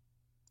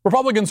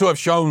 Republicans who have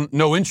shown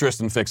no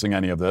interest in fixing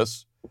any of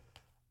this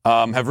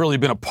have really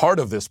been a part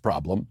of this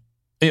problem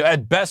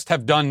at best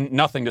have done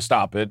nothing to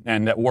stop it,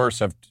 and at worst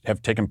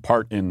have taken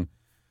part in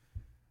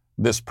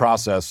this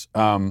process.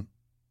 But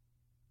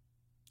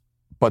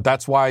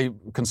that's why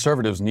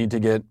conservatives need to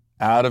get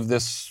out of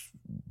this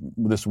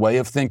way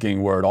of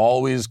thinking where it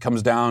always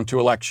comes down to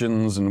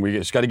elections and we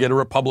just got to get a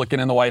Republican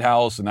in the White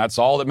House and that's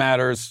all that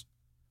matters.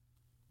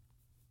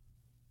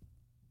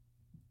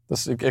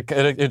 It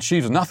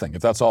achieves nothing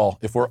if that's all.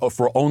 If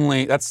we're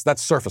only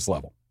that's surface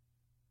level.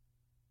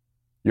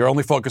 You're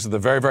only focused at the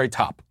very, very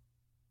top.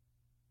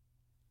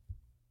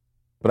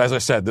 But as I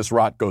said, this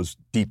rot goes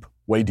deep,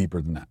 way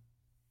deeper than that.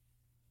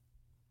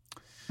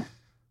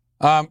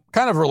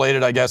 Kind of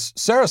related, I guess.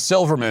 Sarah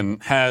Silverman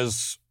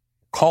has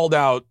called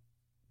out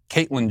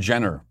Caitlyn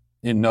Jenner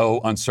in no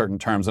uncertain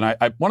terms. And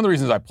one of the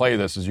reasons I play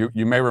this is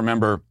you may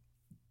remember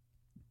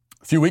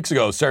a few weeks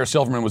ago, Sarah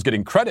Silverman was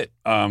getting credit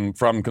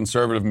from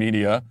conservative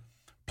media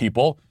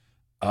people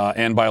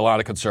and by a lot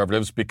of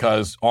conservatives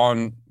because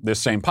on this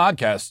same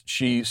podcast,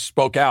 she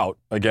spoke out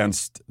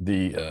against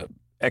the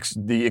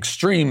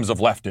extremes of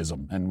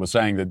leftism and was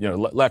saying that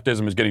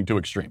leftism is getting too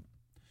extreme.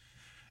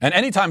 And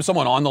anytime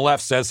someone on the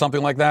left says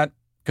something like that,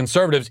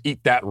 conservatives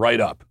eat that right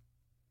up.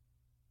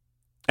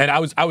 And I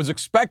was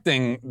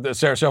expecting that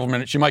Sarah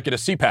Silverman, she might get a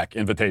CPAC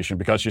invitation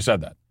because she said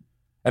that.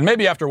 And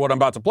maybe after what I'm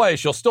about to play,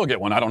 she'll still get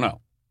one. I don't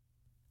know.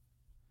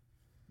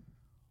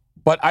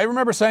 But I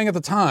remember saying at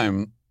the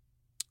time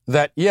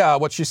that, yeah,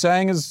 what she's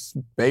saying is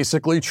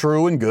basically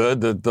true and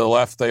good. The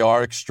left, they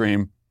are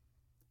extreme.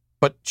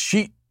 But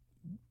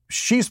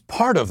she's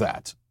part of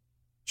that.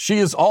 She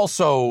is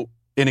also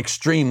an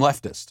extreme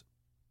leftist,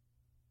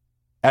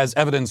 as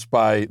evidenced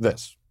by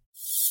this.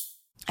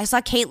 I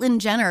saw Caitlyn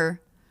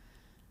Jenner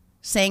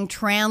saying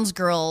trans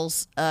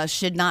girls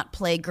should not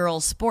play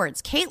girls'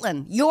 sports.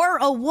 Caitlyn, you're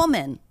a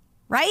woman,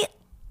 right?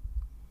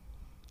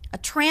 A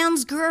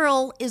trans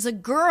girl is a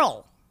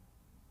girl.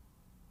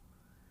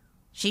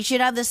 She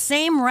should have the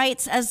same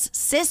rights as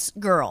cis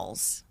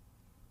girls.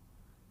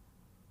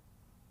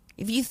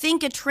 If you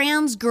think a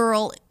trans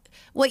girl,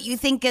 you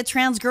think a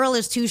trans girl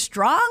is too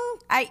strong?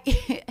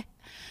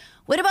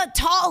 What about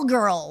tall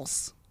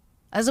girls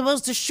as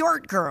opposed to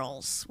short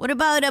girls? What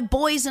about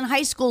boys in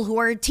high school who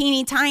are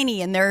teeny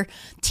tiny and their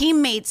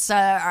teammates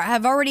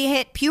have already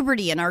hit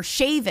puberty and are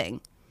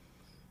shaving?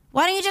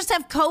 Why don't you just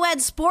have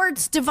co-ed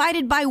sports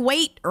divided by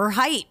weight or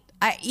height?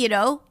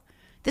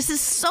 This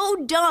is so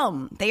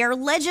dumb. They are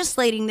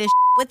legislating this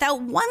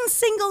without one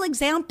single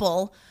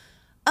example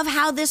of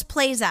how this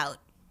plays out.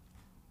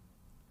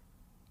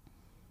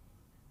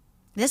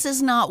 This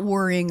is not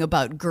worrying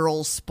about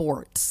girls'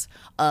 sports.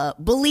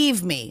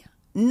 Believe me,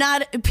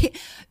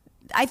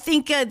 I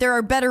think there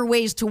are better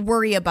ways to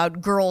worry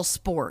about girls'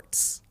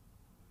 sports.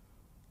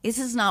 This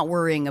is not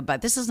worrying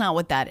about, this is not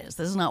what that is.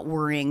 This is not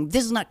worrying.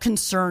 This is not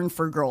concern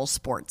for girls'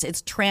 sports.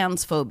 It's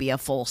transphobia,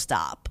 full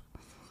stop.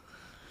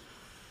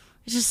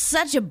 It's just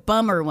such a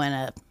bummer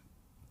when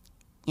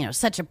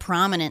such a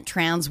prominent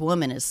trans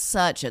woman is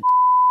such a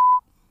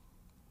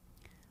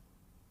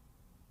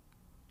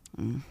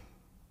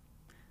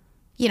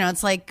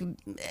it's like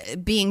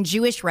being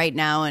Jewish right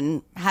now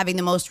and having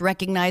the most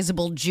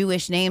recognizable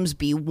Jewish names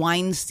be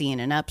Weinstein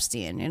and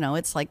Epstein.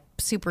 It's like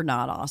super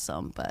not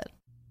awesome, but.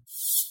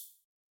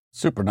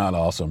 Super not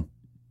awesome.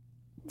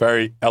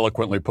 Very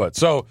eloquently put.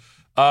 So,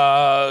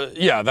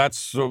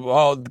 that's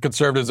all the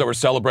conservatives that were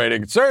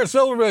celebrating. Sarah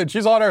Silverman,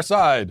 she's on our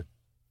side.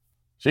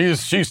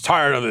 She's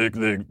tired of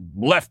the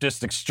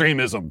leftist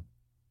extremism.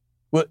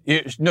 Well,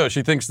 no,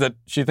 she thinks that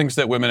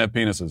women have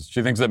penises.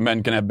 She thinks that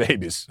men can have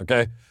babies.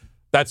 Okay,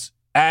 that's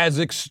as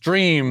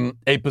extreme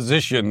a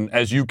position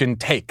as you can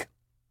take,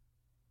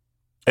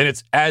 and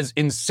it's as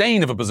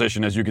insane of a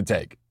position as you can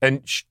take.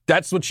 And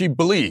that's what she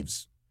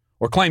believes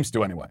or claims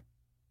to anyway.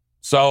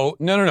 So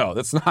no,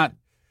 that's not.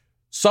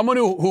 Someone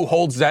who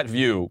holds that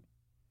view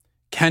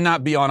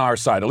cannot be on our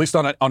side, at least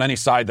on any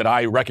side that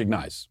I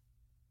recognize.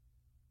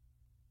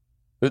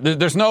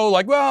 There's no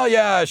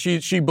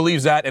she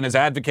believes that and is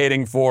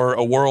advocating for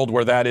a world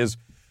where that is,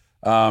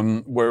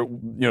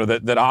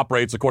 that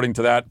operates according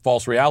to that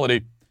false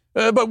reality.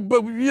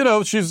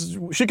 But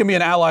she can be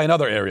an ally in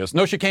other areas.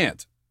 No, she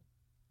can't.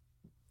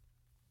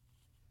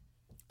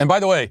 And by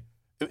the way,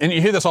 and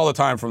you hear this all the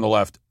time from the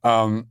left,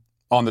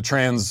 on the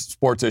trans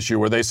sports issue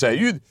where they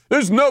say,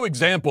 there's no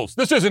examples.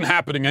 This isn't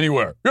happening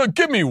anywhere.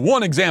 Give me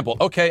one example.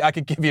 Okay, I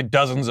could give you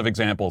dozens of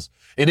examples.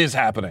 It is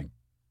happening.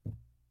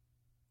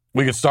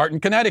 We could start in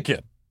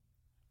Connecticut,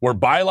 where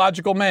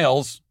biological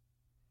males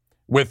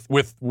with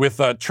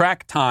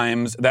track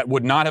times that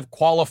would not have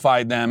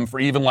qualified them for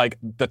even like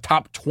the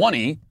top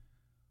 20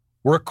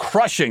 were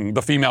crushing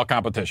the female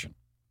competition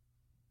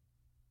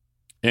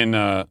in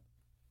the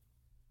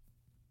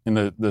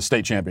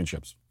state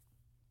championships.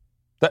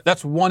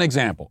 That's one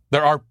example.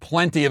 There are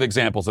plenty of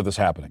examples of this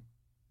happening.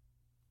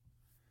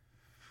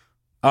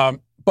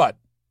 But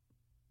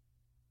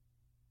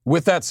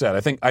with that said,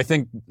 I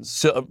think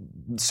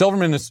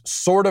Silverman is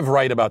sort of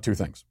right about two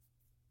things.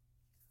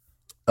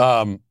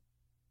 The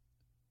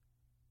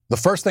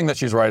first thing that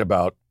she's right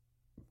about,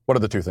 what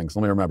are the two things?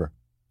 Let me remember.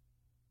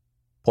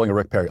 Pulling a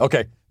Rick Perry.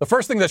 Okay, the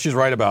first thing that she's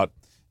right about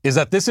is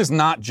that this is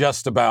not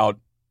just about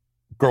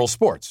girls'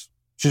 sports.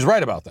 She's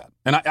right about that.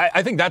 And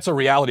I think that's a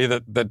reality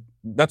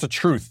that's a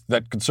truth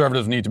that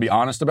conservatives need to be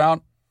honest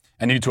about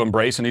and need to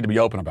embrace and need to be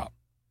open about.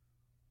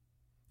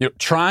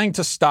 Trying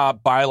to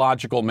stop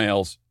biological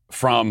males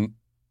from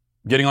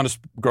getting onto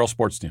girls'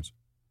 sports teams.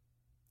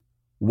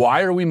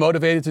 Why are we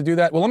motivated to do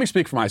that? Well, let me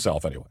speak for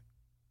myself anyway.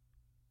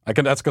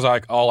 That's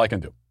because all I can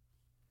do.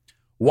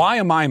 Why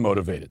am I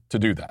motivated to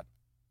do that?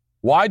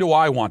 Why do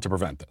I want to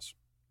prevent this?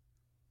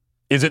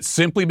 Is it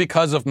simply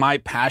because of my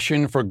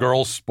passion for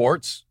girls'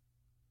 sports?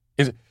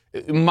 Is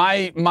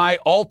my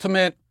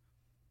ultimate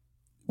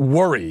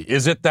worry,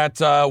 is it that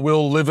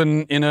we'll live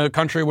in a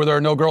country where there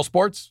are no girls'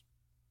 sports?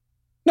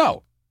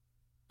 No.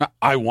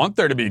 I want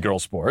there to be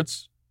girls'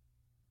 sports.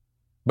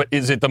 But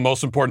is it the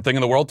most important thing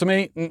in the world to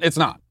me? It's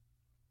not.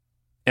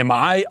 Am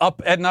I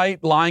up at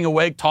night, lying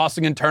awake,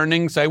 tossing and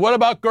turning, say, what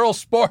about girls'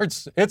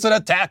 sports? It's an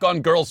attack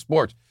on girls'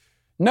 sports.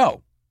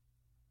 No.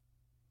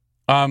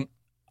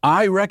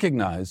 I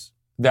recognize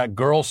that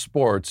girls'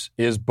 sports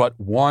is but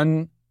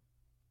one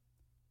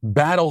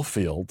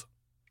battlefield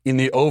in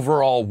the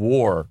overall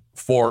war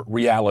for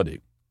reality.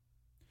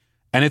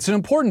 And it's an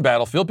important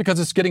battlefield because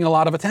it's getting a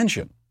lot of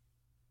attention.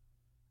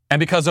 And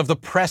because of the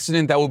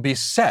precedent that would be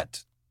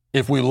set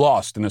if we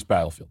lost in this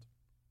battlefield.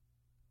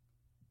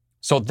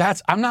 So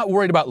I'm not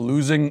worried about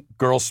losing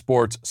girls'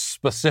 sports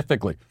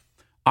specifically.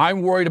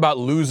 I'm worried about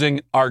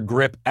losing our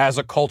grip as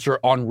a culture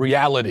on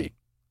reality.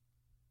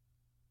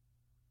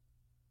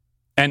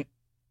 And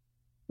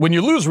when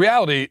you lose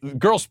reality,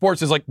 girls'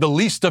 sports is like the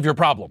least of your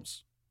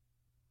problems.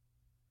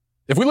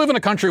 If we live in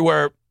a country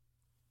where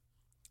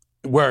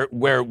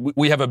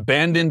we have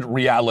abandoned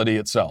reality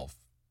itself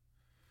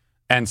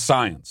and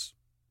science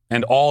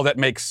and all that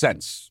makes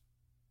sense,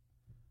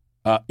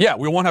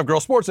 we won't have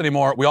girls' sports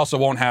anymore. We also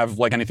won't have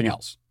like anything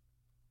else.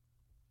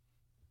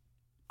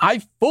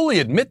 I fully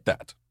admit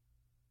that.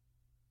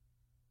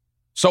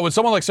 So when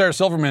someone like Sarah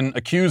Silverman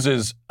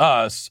accuses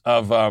us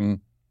of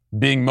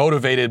being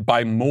motivated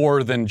by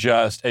more than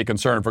just a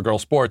concern for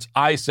girls' sports,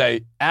 I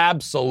say,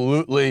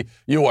 absolutely,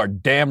 you are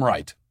damn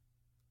right.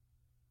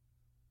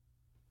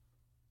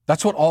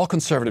 That's what all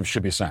conservatives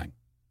should be saying.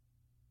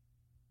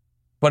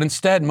 But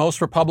instead,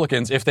 most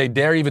Republicans, if they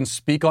dare even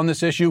speak on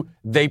this issue,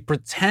 they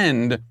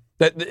pretend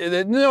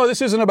that no, this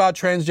isn't about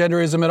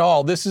transgenderism at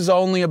all. This is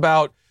only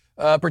about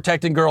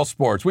protecting girls'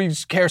 sports. We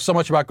just care so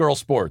much about girls'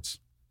 sports.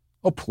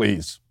 Oh,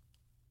 please.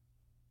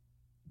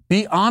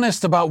 Be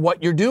honest about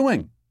what you're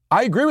doing.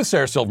 I agree with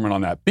Sarah Silverman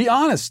on that. Be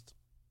honest.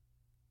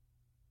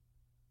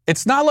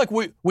 It's not like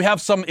we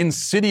have some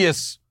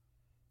insidious,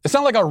 it's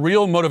not like our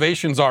real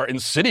motivations are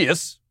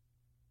insidious.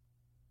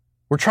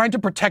 We're trying to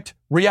protect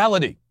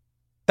reality.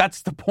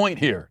 That's the point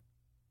here.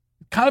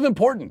 Kind of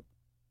important.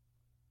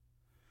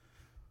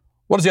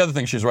 What is the other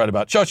thing she's right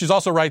about? She's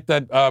also right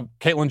that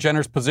Caitlyn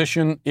Jenner's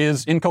position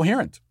is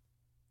incoherent.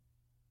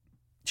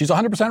 She's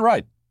 100%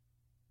 right.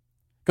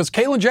 Because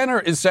Caitlyn Jenner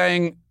is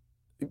saying,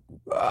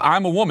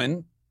 I'm a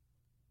woman,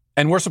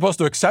 and we're supposed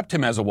to accept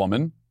him as a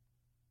woman.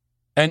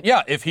 And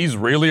yeah, if he's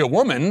really a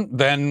woman,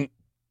 then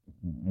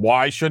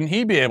why shouldn't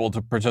he be able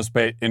to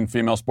participate in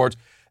female sports?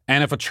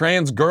 And if a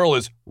trans girl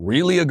is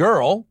really a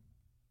girl,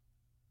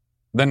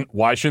 then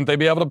why shouldn't they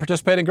be able to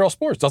participate in girl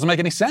sports? Doesn't make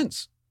any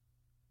sense.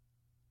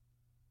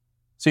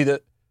 See,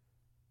 the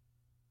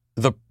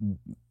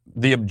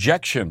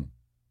objection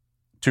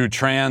to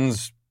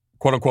trans,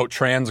 quote-unquote,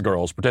 trans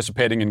girls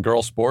participating in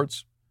girl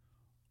sports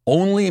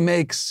only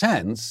makes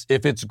sense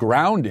if it's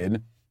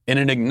grounded in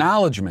an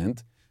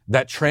acknowledgement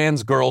that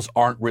trans girls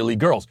aren't really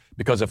girls.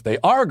 Because if they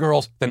are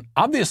girls, then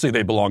obviously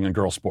they belong in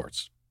girl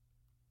sports.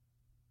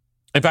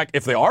 In fact,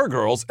 if they are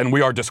girls and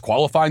we are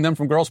disqualifying them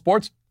from girl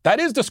sports, that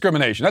is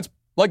discrimination. That's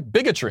like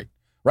bigotry,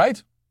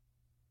 right?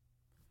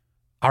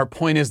 Our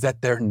point is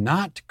that they're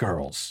not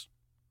girls.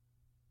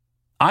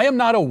 I am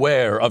not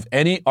aware of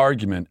any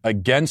argument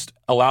against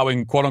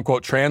allowing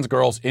quote-unquote trans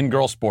girls in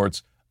girl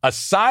sports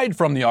aside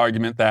from the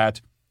argument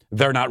that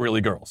they're not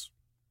really girls.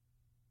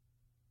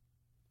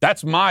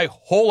 That's my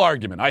whole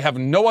argument. I have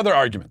no other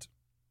argument.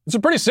 It's a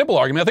pretty simple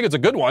argument. I think it's a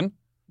good one.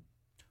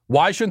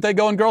 Why shouldn't they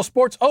go in girl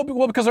sports? Oh,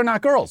 well, because they're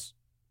not girls.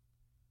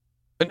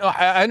 And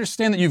I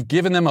understand that you've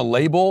given them a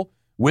label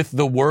with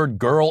the word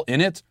girl in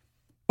it,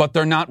 but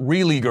they're not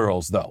really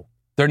girls, though.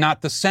 They're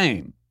not the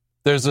same.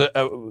 There's an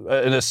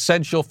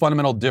essential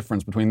fundamental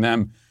difference between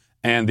them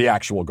and the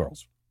actual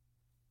girls.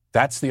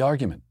 That's the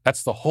argument.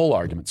 That's the whole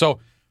argument. So,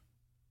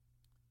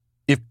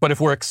 if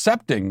we're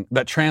accepting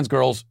that trans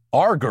girls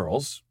are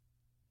girls,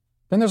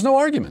 then there's no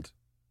argument.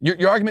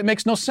 Your argument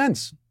makes no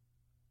sense.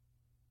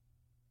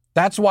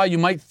 That's why you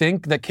might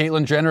think that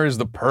Caitlyn Jenner is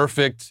the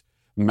perfect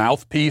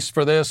mouthpiece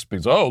for this,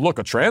 because, oh, look,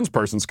 a trans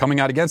person's coming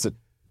out against it.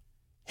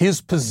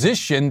 His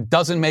position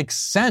doesn't make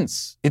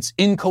sense. It's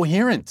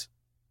incoherent.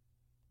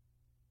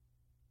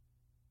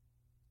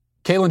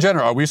 Caitlyn Jenner,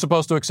 are we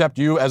supposed to accept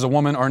you as a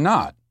woman or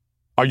not?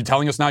 Are you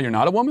telling us now you're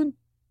not a woman?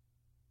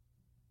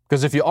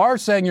 Because if you are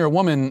saying you're a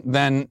woman,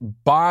 then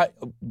by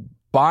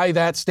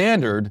that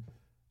standard,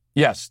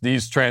 yes,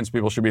 these trans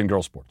people should be in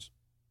girls' sports.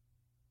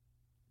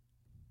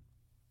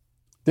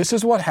 This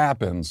is what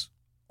happens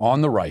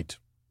on the right,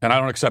 and I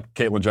don't accept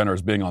Caitlyn Jenner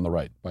as being on the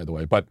right, by the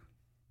way, but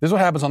this is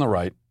what happens on the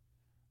right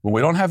when we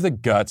don't have the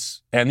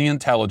guts and the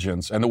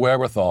intelligence and the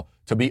wherewithal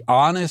to be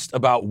honest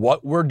about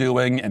what we're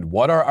doing and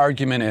what our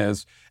argument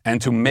is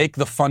and to make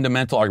the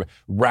fundamental argument.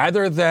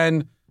 Rather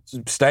than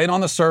staying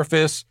on the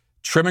surface,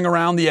 trimming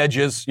around the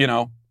edges,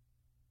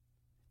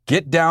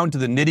 get down to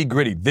the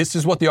nitty-gritty. This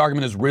is what the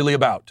argument is really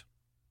about.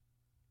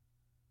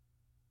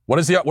 What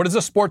is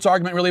the sports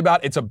argument really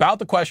about? It's about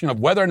the question of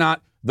whether or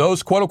not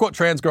those quote-unquote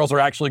trans girls are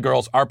actually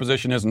girls. Our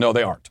position is no,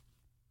 they aren't.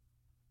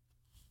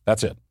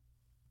 That's it.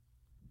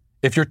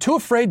 If you're too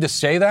afraid to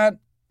say that,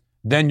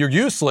 then you're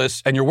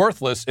useless and you're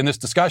worthless in this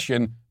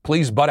discussion.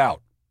 Please butt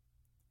out.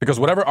 Because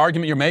whatever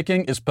argument you're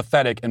making is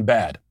pathetic and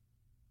bad,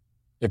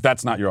 if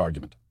that's not your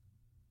argument.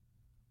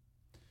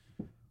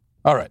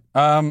 All right.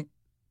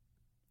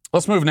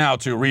 Let's move now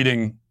to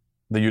reading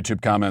the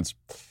YouTube comments.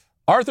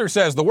 Arthur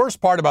says, the worst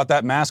part about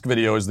that mask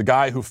video is the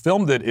guy who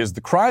filmed it is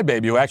the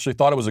crybaby who actually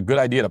thought it was a good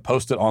idea to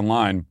post it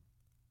online.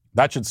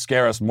 That should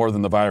scare us more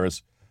than the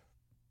virus.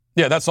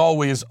 Yeah, that's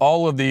always,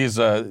 all of these,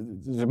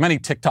 many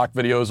TikTok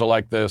videos are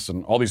like this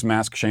and all these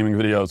mask shaming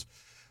videos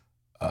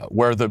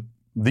where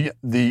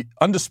the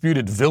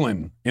undisputed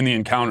villain in the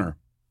encounter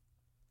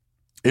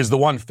is the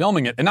one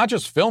filming it, and not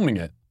just filming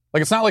it.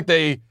 Like, it's not like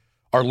they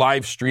are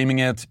live streaming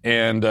it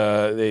and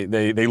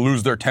they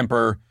lose their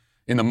temper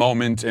in the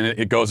moment and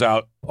it goes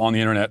out on the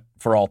internet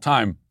for all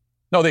time.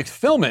 No, they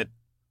film it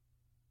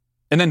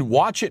and then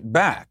watch it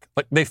back.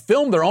 Like, they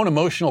film their own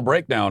emotional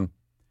breakdown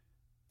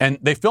and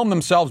they film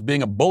themselves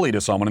being a bully to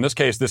someone. In this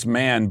case, this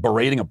man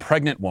berating a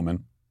pregnant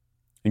woman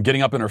and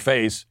getting up in her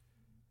face.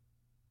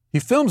 He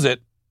films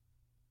it,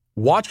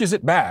 watches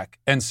it back,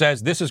 and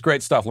says, this is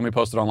great stuff. Let me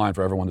post it online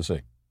for everyone to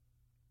see.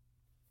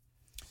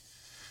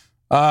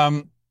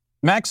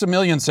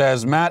 Maximilian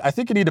says, Matt, I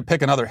think you need to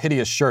pick another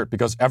hideous shirt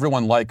because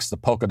everyone likes the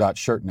polka dot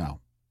shirt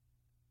now.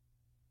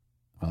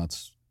 Well,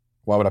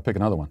 why would I pick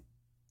another one?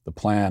 The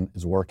plan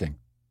is working.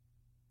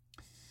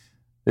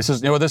 This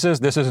is,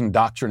 this is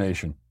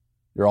indoctrination.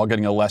 You're all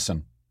getting a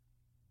lesson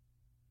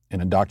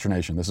in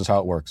indoctrination. This is how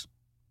it works.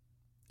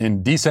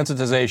 In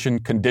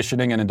desensitization,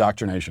 conditioning, and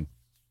indoctrination.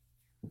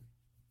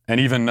 And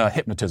even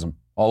hypnotism.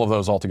 All of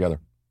those all together.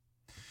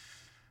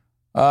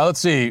 Let's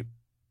see.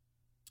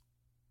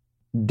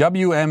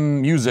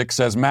 WM Music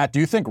says, Matt, do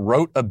you think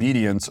rote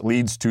obedience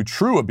leads to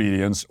true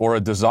obedience or a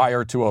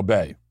desire to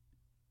obey?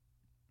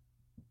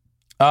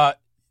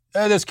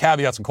 There's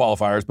caveats and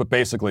qualifiers, but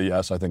basically,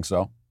 yes, I think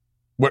so.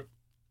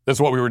 That's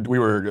what we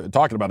were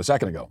talking about a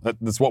second ago.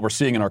 That's what we're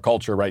seeing in our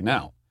culture right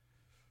now.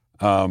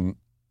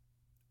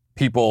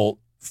 People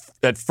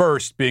at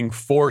first being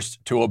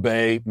forced to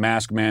obey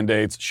mask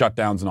mandates,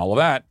 shutdowns, and all of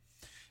that.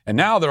 And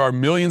now there are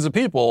millions of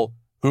people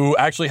who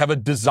actually have a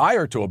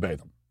desire to obey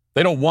them.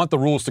 They don't want the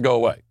rules to go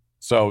away.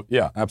 So,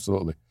 yeah,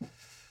 absolutely.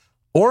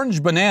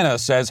 Orange Banana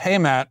says, hey,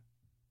 Matt,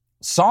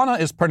 sauna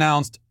is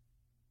pronounced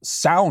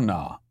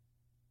sauna.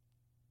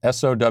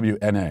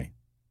 S-O-W-N-A.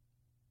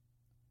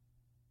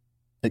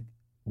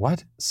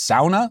 What?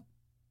 Sauna?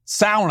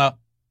 Sauna.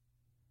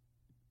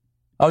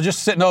 I was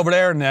just sitting over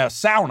there in the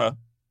sauna.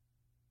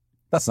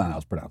 That's not how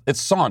it's pronounced.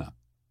 It's sauna.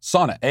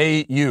 Sauna.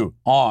 A-U.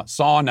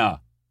 Sauna.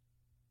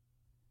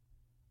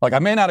 Like, I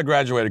may not have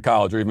graduated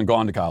college or even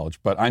gone to college,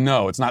 but I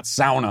know it's not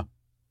sauna.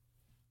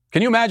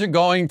 Can you imagine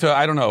going to,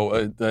 I don't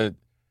know, like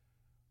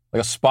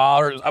a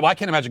spa? I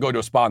can't imagine going to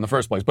a spa in the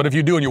first place. But if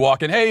you do and you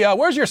walk in, hey,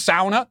 where's your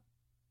sauna?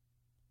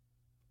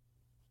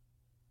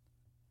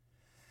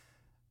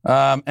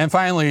 And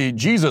finally,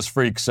 Jesus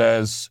Freak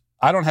says,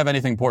 I don't have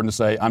anything important to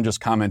say. I'm just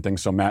commenting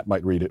so Matt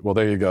might read it. Well,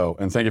 there you go.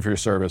 And thank you for your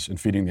service in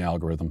feeding the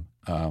algorithm.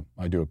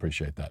 I do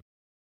appreciate that.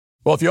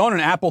 Well, if you own an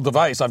Apple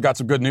device, I've got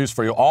some good news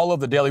for you. All of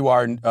the Daily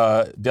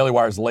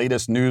Wire's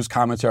latest news,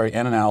 commentary,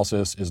 and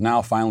analysis is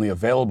now finally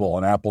available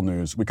on Apple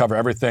News. We cover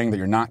everything that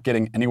you're not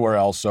getting anywhere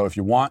else. So if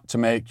you want to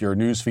make your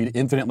news feed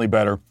infinitely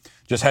better,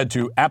 just head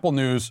to Apple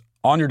News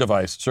on your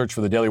device, search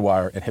for the Daily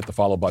Wire, and hit the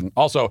follow button.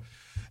 Also,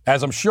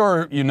 as I'm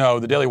sure you know,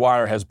 the Daily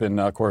Wire has been,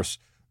 of course,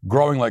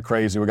 growing like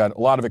crazy. We've got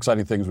a lot of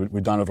exciting things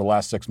we've done over the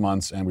last 6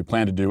 months, and we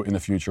plan to do in the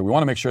future. We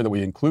want to make sure that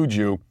we include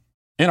you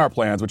in our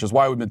plans, which is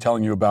why we've been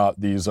telling you about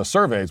these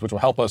surveys, which will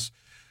help us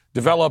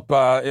develop,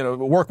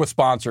 work with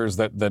sponsors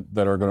that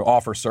are going to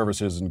offer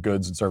services and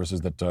goods and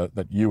services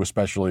that you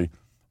especially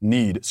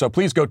need. So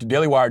please go to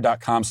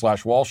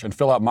dailywire.com/Walsh and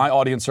fill out my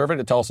audience survey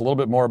to tell us a little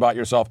bit more about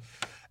yourself.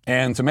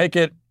 And to make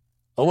it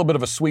a little bit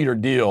of a sweeter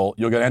deal,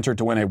 you'll get entered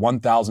to win a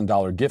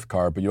 $1,000 gift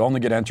card, but you only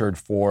get entered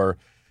for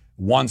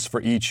once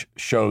for each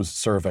show's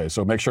survey.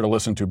 So make sure to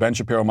listen to Ben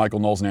Shapiro, Michael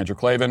Knowles, and Andrew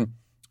Klavan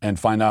and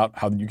find out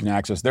how you can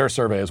access their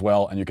survey as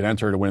well, and you can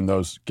enter to win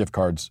those gift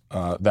cards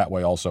that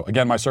way also.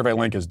 Again, my survey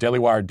link is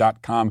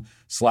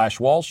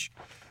dailywire.com/Walsh.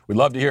 We'd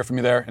love to hear from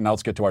you there, and now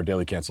let's get to our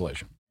daily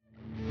cancellation.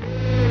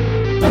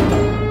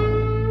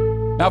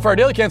 Now, for our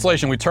daily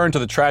cancellation, we turn to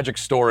the tragic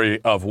story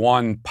of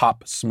one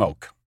Pop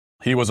Smoke.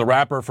 He was a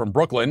rapper from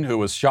Brooklyn who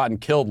was shot and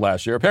killed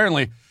last year.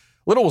 Apparently,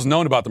 Little was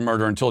known about the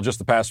murder until just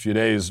the past few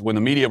days when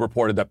the media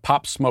reported that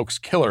Pop Smoke's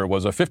killer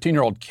was a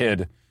 15-year-old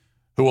kid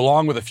who,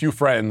 along with a few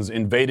friends,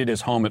 invaded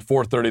his home at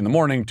 4:30 in the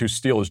morning to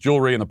steal his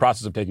jewelry. In the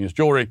process of taking his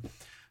jewelry,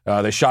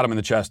 they shot him in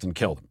the chest and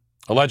killed him.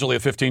 Allegedly, a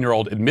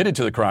 15-year-old admitted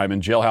to the crime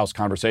in jailhouse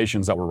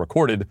conversations that were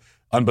recorded,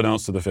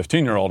 unbeknownst to the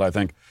 15-year-old, I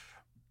think.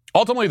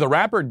 Ultimately, the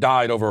rapper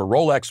died over a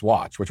Rolex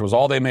watch, which was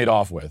all they made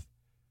off with.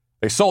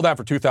 They sold that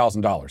for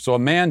 $2,000. So a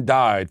man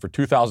died for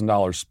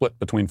 $2,000 split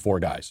between four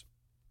guys.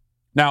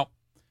 Now,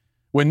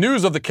 when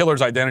news of the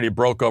killer's identity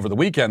broke over the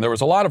weekend, there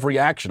was a lot of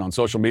reaction on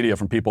social media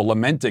from people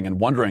lamenting and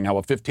wondering how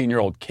a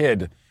 15-year-old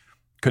kid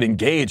could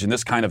engage in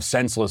this kind of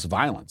senseless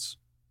violence.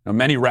 Now,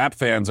 many rap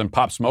fans and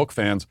Pop Smoke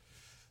fans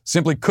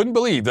simply couldn't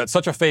believe that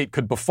such a fate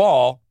could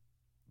befall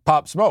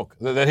Pop Smoke,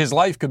 that his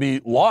life could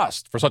be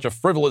lost for such a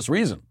frivolous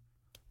reason.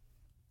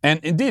 And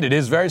indeed, it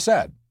is very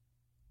sad.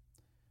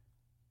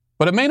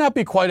 But it may not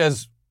be quite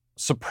as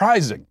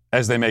surprising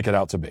as they make it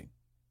out to be.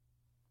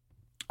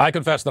 I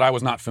confess that I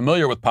was not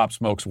familiar with Pop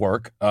Smoke's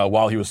work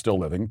while he was still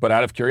living, but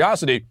out of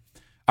curiosity,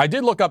 I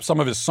did look up some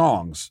of his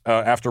songs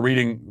after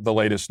reading the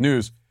latest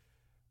news.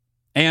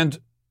 And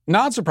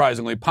not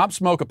surprisingly, Pop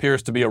Smoke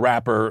appears to be a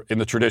rapper in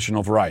the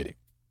traditional variety,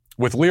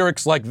 with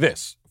lyrics like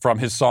this from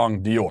his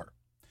song Dior.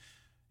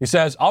 He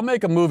says, "I'll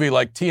make a movie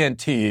like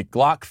TNT,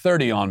 Glock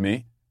 30 on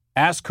me,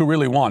 ask who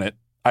really want it,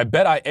 I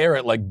bet I air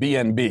it like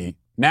BNB,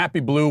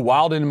 nappy blue,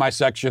 wild in my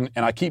section,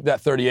 and I keep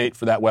that 38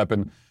 for that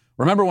weapon.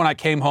 Remember when I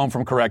came home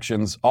from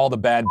corrections, all the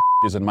bad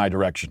is in my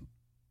direction."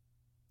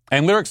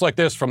 And lyrics like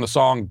this from the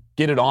song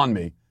Get It On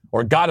Me,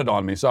 or Got It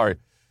On Me, sorry.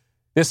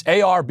 "This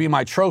AR be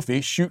my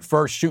trophy, shoot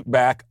first, shoot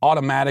back,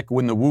 automatic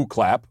when the woo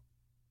clap."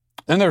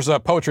 Then there's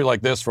poetry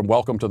like this from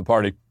Welcome to the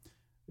Party.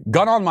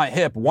 "Gun on my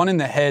hip, 1 in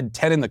the head,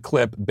 10 in the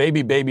clip,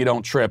 baby, baby,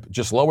 don't trip,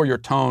 just lower your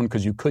tone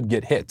because you could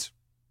get hit."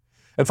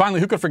 And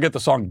finally, who could forget the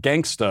song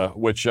Gangsta,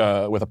 which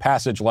with a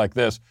passage like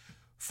this,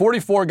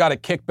 44 got a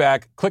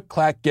kickback, click,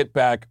 clack, get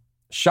back,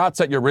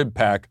 shots at your rib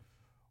pack,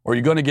 or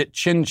you're going to get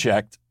chin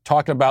checked,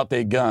 talking about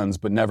they guns,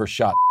 but never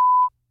shot.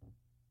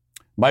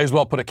 Might as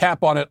well put a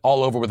cap on it,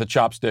 all over with a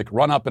chopstick,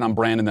 run up and I'm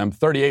branding them,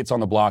 38s on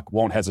the block,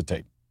 won't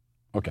hesitate.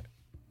 Okay.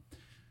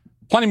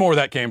 Plenty more where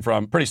that came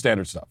from, pretty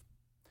standard stuff.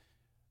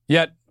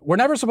 Yet, we're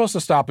never supposed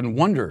to stop and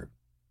wonder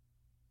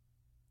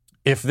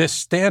if this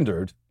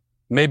standard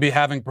may be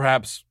having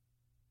perhaps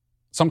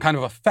some kind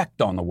of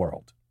effect on the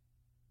world.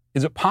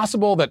 Is it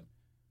possible that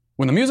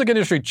when the music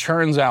industry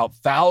churns out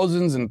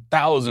thousands and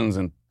thousands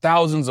and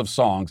thousands of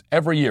songs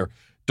every year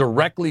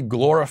directly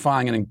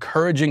glorifying and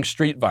encouraging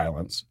street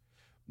violence,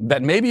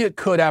 that maybe it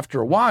could,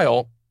 after a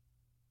while,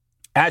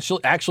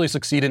 actually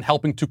succeed in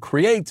helping to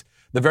create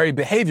the very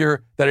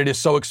behavior that it is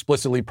so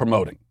explicitly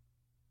promoting?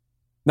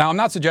 Now, I'm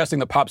not suggesting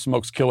that Pop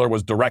Smoke's killer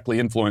was directly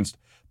influenced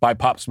by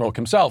Pop Smoke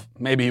himself.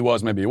 Maybe he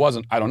was, maybe he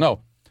wasn't. I don't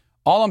know.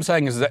 All I'm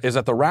saying is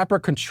that the rapper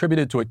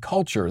contributed to a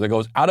culture that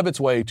goes out of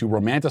its way to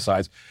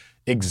romanticize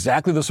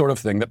exactly the sort of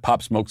thing that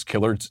Pop Smoke's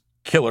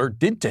killer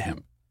did to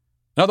him.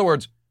 In other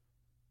words,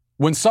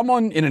 when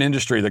someone in an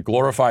industry that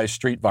glorifies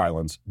street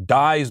violence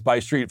dies by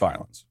street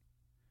violence,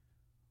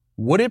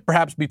 would it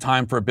perhaps be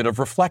time for a bit of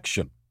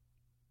reflection?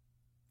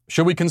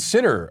 Should we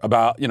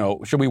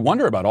should we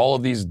wonder about all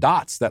of these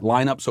dots that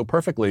line up so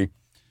perfectly,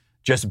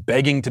 just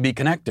begging to be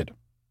connected?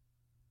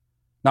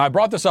 Now, I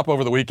brought this up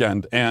over the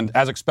weekend, and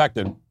as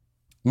expected,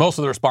 most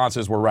of the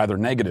responses were rather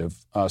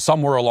negative.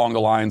 Some were along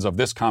the lines of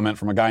this comment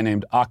from a guy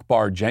named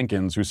Akbar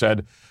Jenkins, who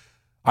said,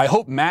 "I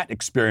hope Matt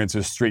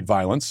experiences street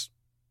violence."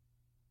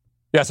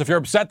 Yes, if you're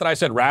upset that I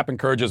said rap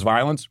encourages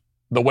violence,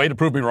 the way to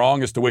prove me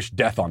wrong is to wish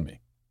death on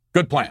me.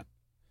 Good plan.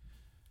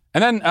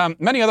 And then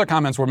many other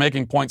comments were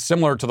making points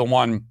similar to the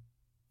one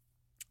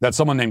that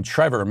someone named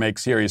Trevor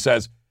makes here. He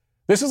says,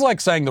 "This is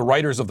like saying the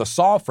writers of the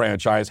Saw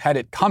franchise had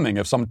it coming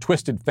if some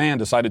twisted fan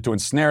decided to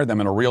ensnare them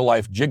in a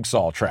real-life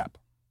jigsaw trap."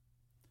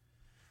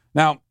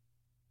 Now,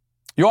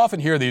 you often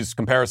hear these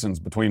comparisons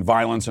between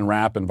violence in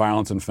rap and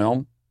violence in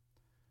film,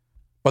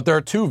 but there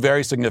are two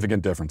very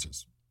significant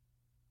differences.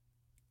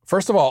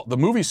 First of all, the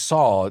movie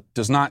Saw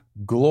does not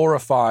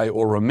glorify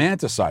or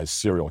romanticize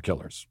serial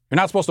killers. You're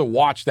not supposed to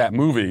watch that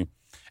movie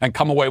and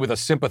come away with a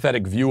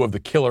sympathetic view of the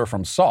killer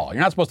from Saw.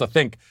 You're not supposed to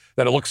think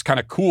that it looks kind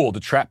of cool to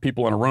trap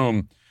people in a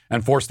room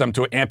and force them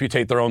to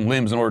amputate their own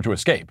limbs in order to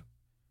escape.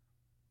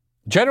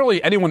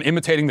 Generally, anyone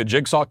imitating the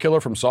jigsaw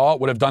killer from Saw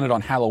would have done it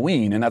on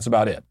Halloween, and that's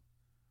about it.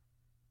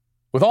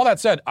 With all that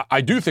said, I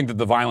do think that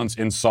the violence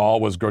in Saw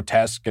was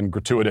grotesque and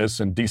gratuitous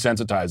and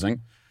desensitizing.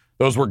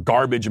 Those were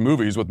garbage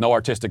movies with no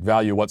artistic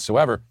value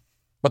whatsoever.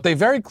 But they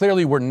very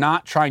clearly were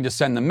not trying to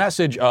send the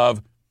message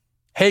of,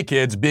 hey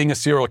kids, being a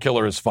serial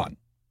killer is fun.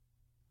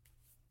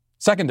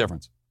 Second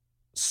difference,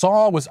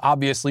 Saw was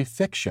obviously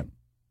fiction.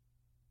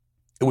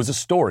 It was a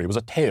story, it was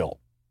a tale.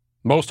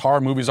 Most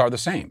horror movies are the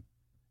same.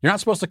 You're not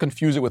supposed to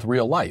confuse it with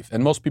real life,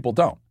 and most people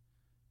don't.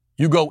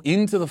 You go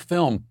into the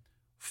film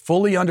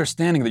fully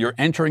understanding that you're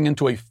entering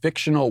into a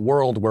fictional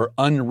world where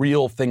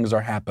unreal things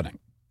are happening.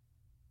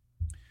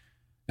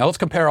 Now let's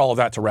compare all of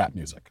that to rap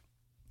music.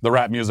 The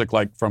rap music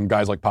from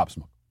guys like Pop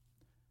Smoke.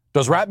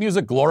 Does rap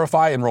music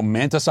glorify and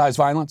romanticize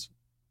violence?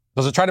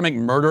 Does it try to make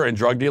murder and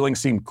drug dealing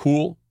seem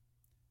cool?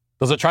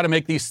 Does it try to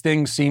make these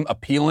things seem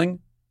appealing?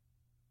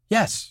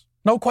 Yes,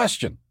 no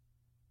question.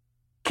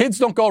 Kids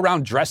don't go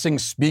around dressing,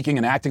 speaking,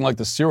 and acting like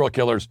the serial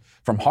killers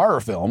from horror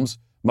films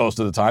most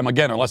of the time,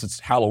 again, unless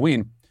it's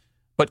Halloween.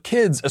 But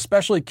kids,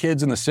 especially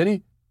kids in the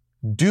city,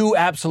 do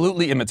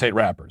absolutely imitate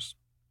rappers.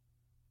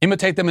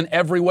 Imitate them in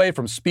every way,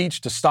 from speech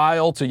to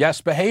style to,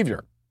 yes,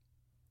 behavior.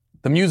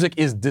 The music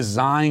is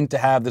designed to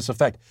have this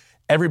effect.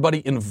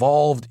 Everybody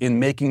involved in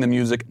making the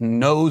music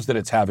knows that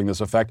it's having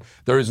this effect.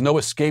 There is no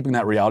escaping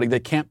that reality. They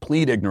can't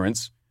plead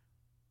ignorance.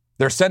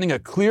 They're sending a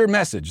clear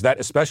message that,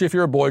 especially if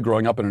you're a boy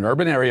growing up in an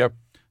urban area,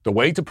 the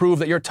way to prove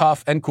that you're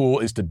tough and cool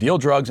is to deal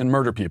drugs and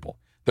murder people.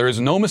 There is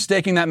no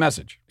mistaking that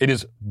message. It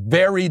is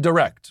very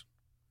direct.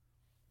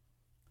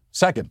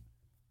 Second,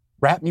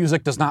 rap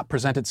music does not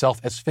present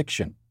itself as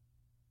fiction.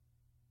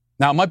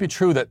 Now, it might be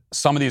true that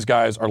some of these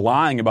guys are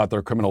lying about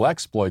their criminal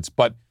exploits,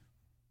 but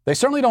they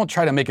certainly don't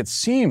try to make it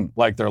seem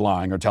like they're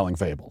lying or telling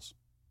fables.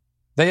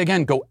 They,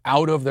 again, go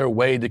out of their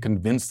way to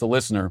convince the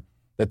listener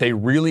that they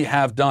really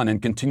have done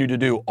and continue to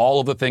do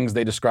all of the things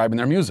they describe in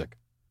their music.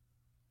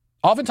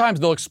 Oftentimes,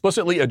 they'll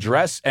explicitly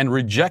address and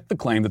reject the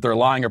claim that they're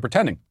lying or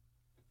pretending.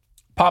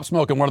 Pop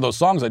Smoke, in one of those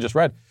songs I just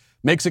read,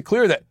 makes it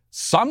clear that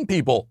some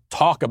people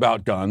talk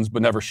about guns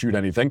but never shoot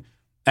anything,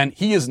 and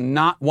he is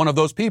not one of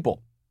those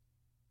people.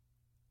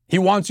 He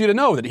wants you to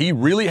know that he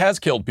really has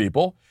killed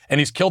people, and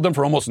he's killed them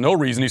for almost no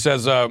reason. He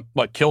says,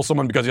 kill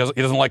someone because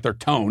he doesn't like their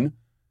tone.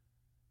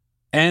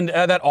 And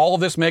that all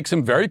of this makes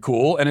him very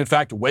cool, and in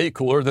fact, way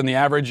cooler than the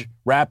average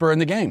rapper in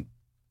the game.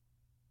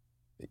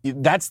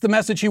 That's the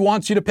message he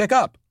wants you to pick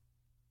up.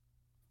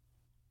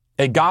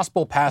 A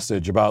gospel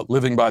passage about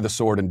living by the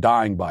sword and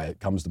dying by it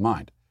comes to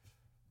mind.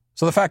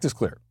 So the fact is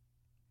clear.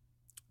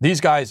 These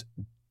guys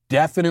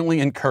definitely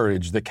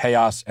encourage the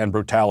chaos and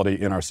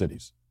brutality in our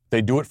cities.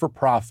 They do it for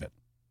profit.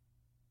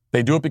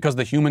 They do it because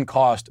the human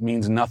cost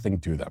means nothing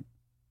to them.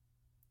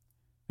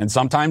 And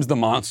sometimes the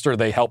monster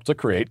they help to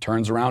create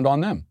turns around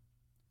on them.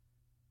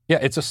 Yeah,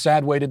 it's a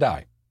sad way to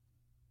die.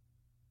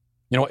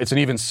 You know, it's an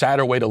even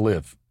sadder way to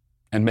live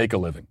and make a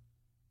living.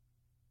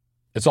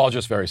 It's all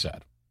just very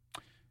sad.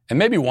 And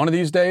maybe one of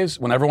these days,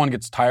 when everyone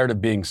gets tired of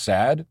being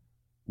sad,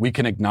 we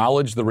can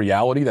acknowledge the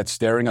reality that's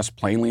staring us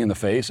plainly in the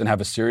face and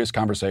have a serious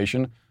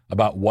conversation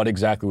about what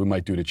exactly we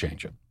might do to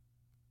change it.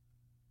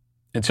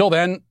 Until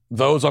then,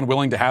 those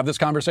unwilling to have this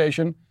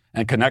conversation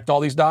and connect all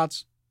these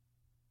dots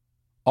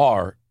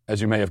are,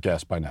 as you may have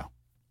guessed by now,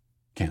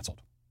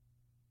 canceled.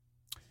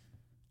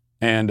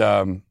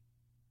 And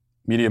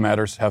Media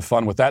Matters, have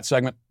fun with that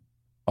segment.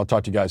 I'll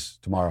talk to you guys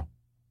tomorrow.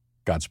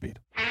 Godspeed.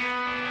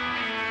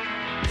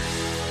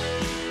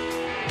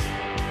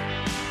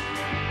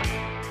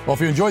 Well,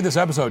 if you enjoyed this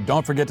episode,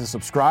 don't forget to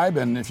subscribe.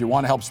 And if you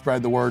want to help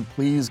spread the word,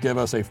 please give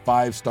us a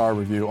 5-star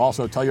review.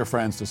 Also, tell your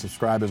friends to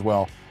subscribe as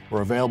well.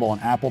 We're available on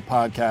Apple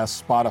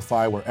Podcasts,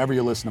 Spotify, wherever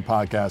you listen to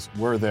podcasts.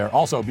 We're there.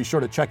 Also, be sure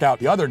to check out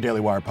the other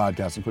Daily Wire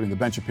podcasts, including The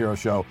Ben Shapiro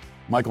Show,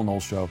 Michael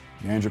Knowles Show,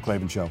 The Andrew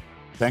Klavan Show.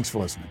 Thanks for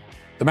listening.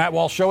 The Matt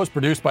Walsh Show is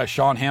produced by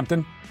Sean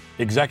Hampton,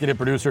 executive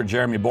producer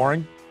Jeremy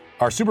Boring.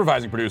 Our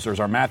supervising producers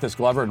are Mathis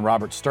Glover and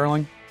Robert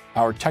Sterling.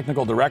 Our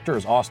technical director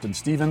is Austin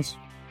Stevens.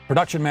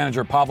 Production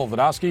manager Pavel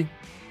Vodosky.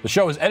 The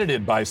show is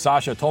edited by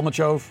Sasha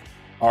Tolmachov.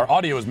 Our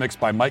audio is mixed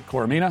by Mike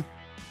Coromina.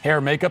 Hair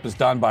and makeup is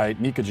done by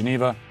Nika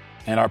Geneva.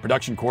 And our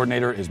production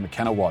coordinator is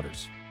McKenna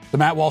Waters. The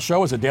Matt Walsh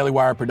Show is a Daily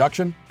Wire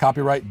production.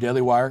 Copyright Daily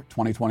Wire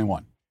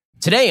 2021.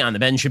 Today on The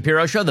Ben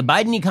Shapiro Show, the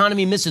Biden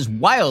economy misses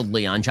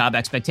wildly on job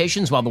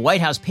expectations while the White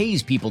House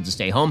pays people to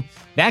stay home.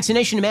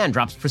 Vaccination demand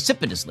drops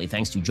precipitously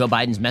thanks to Joe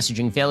Biden's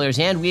messaging failures,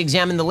 and we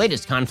examine the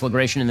latest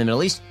conflagration in the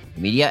Middle East.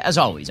 The media, as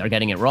always, are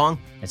getting it wrong.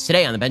 That's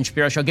today on The Ben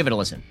Shapiro Show. Give it a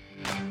listen.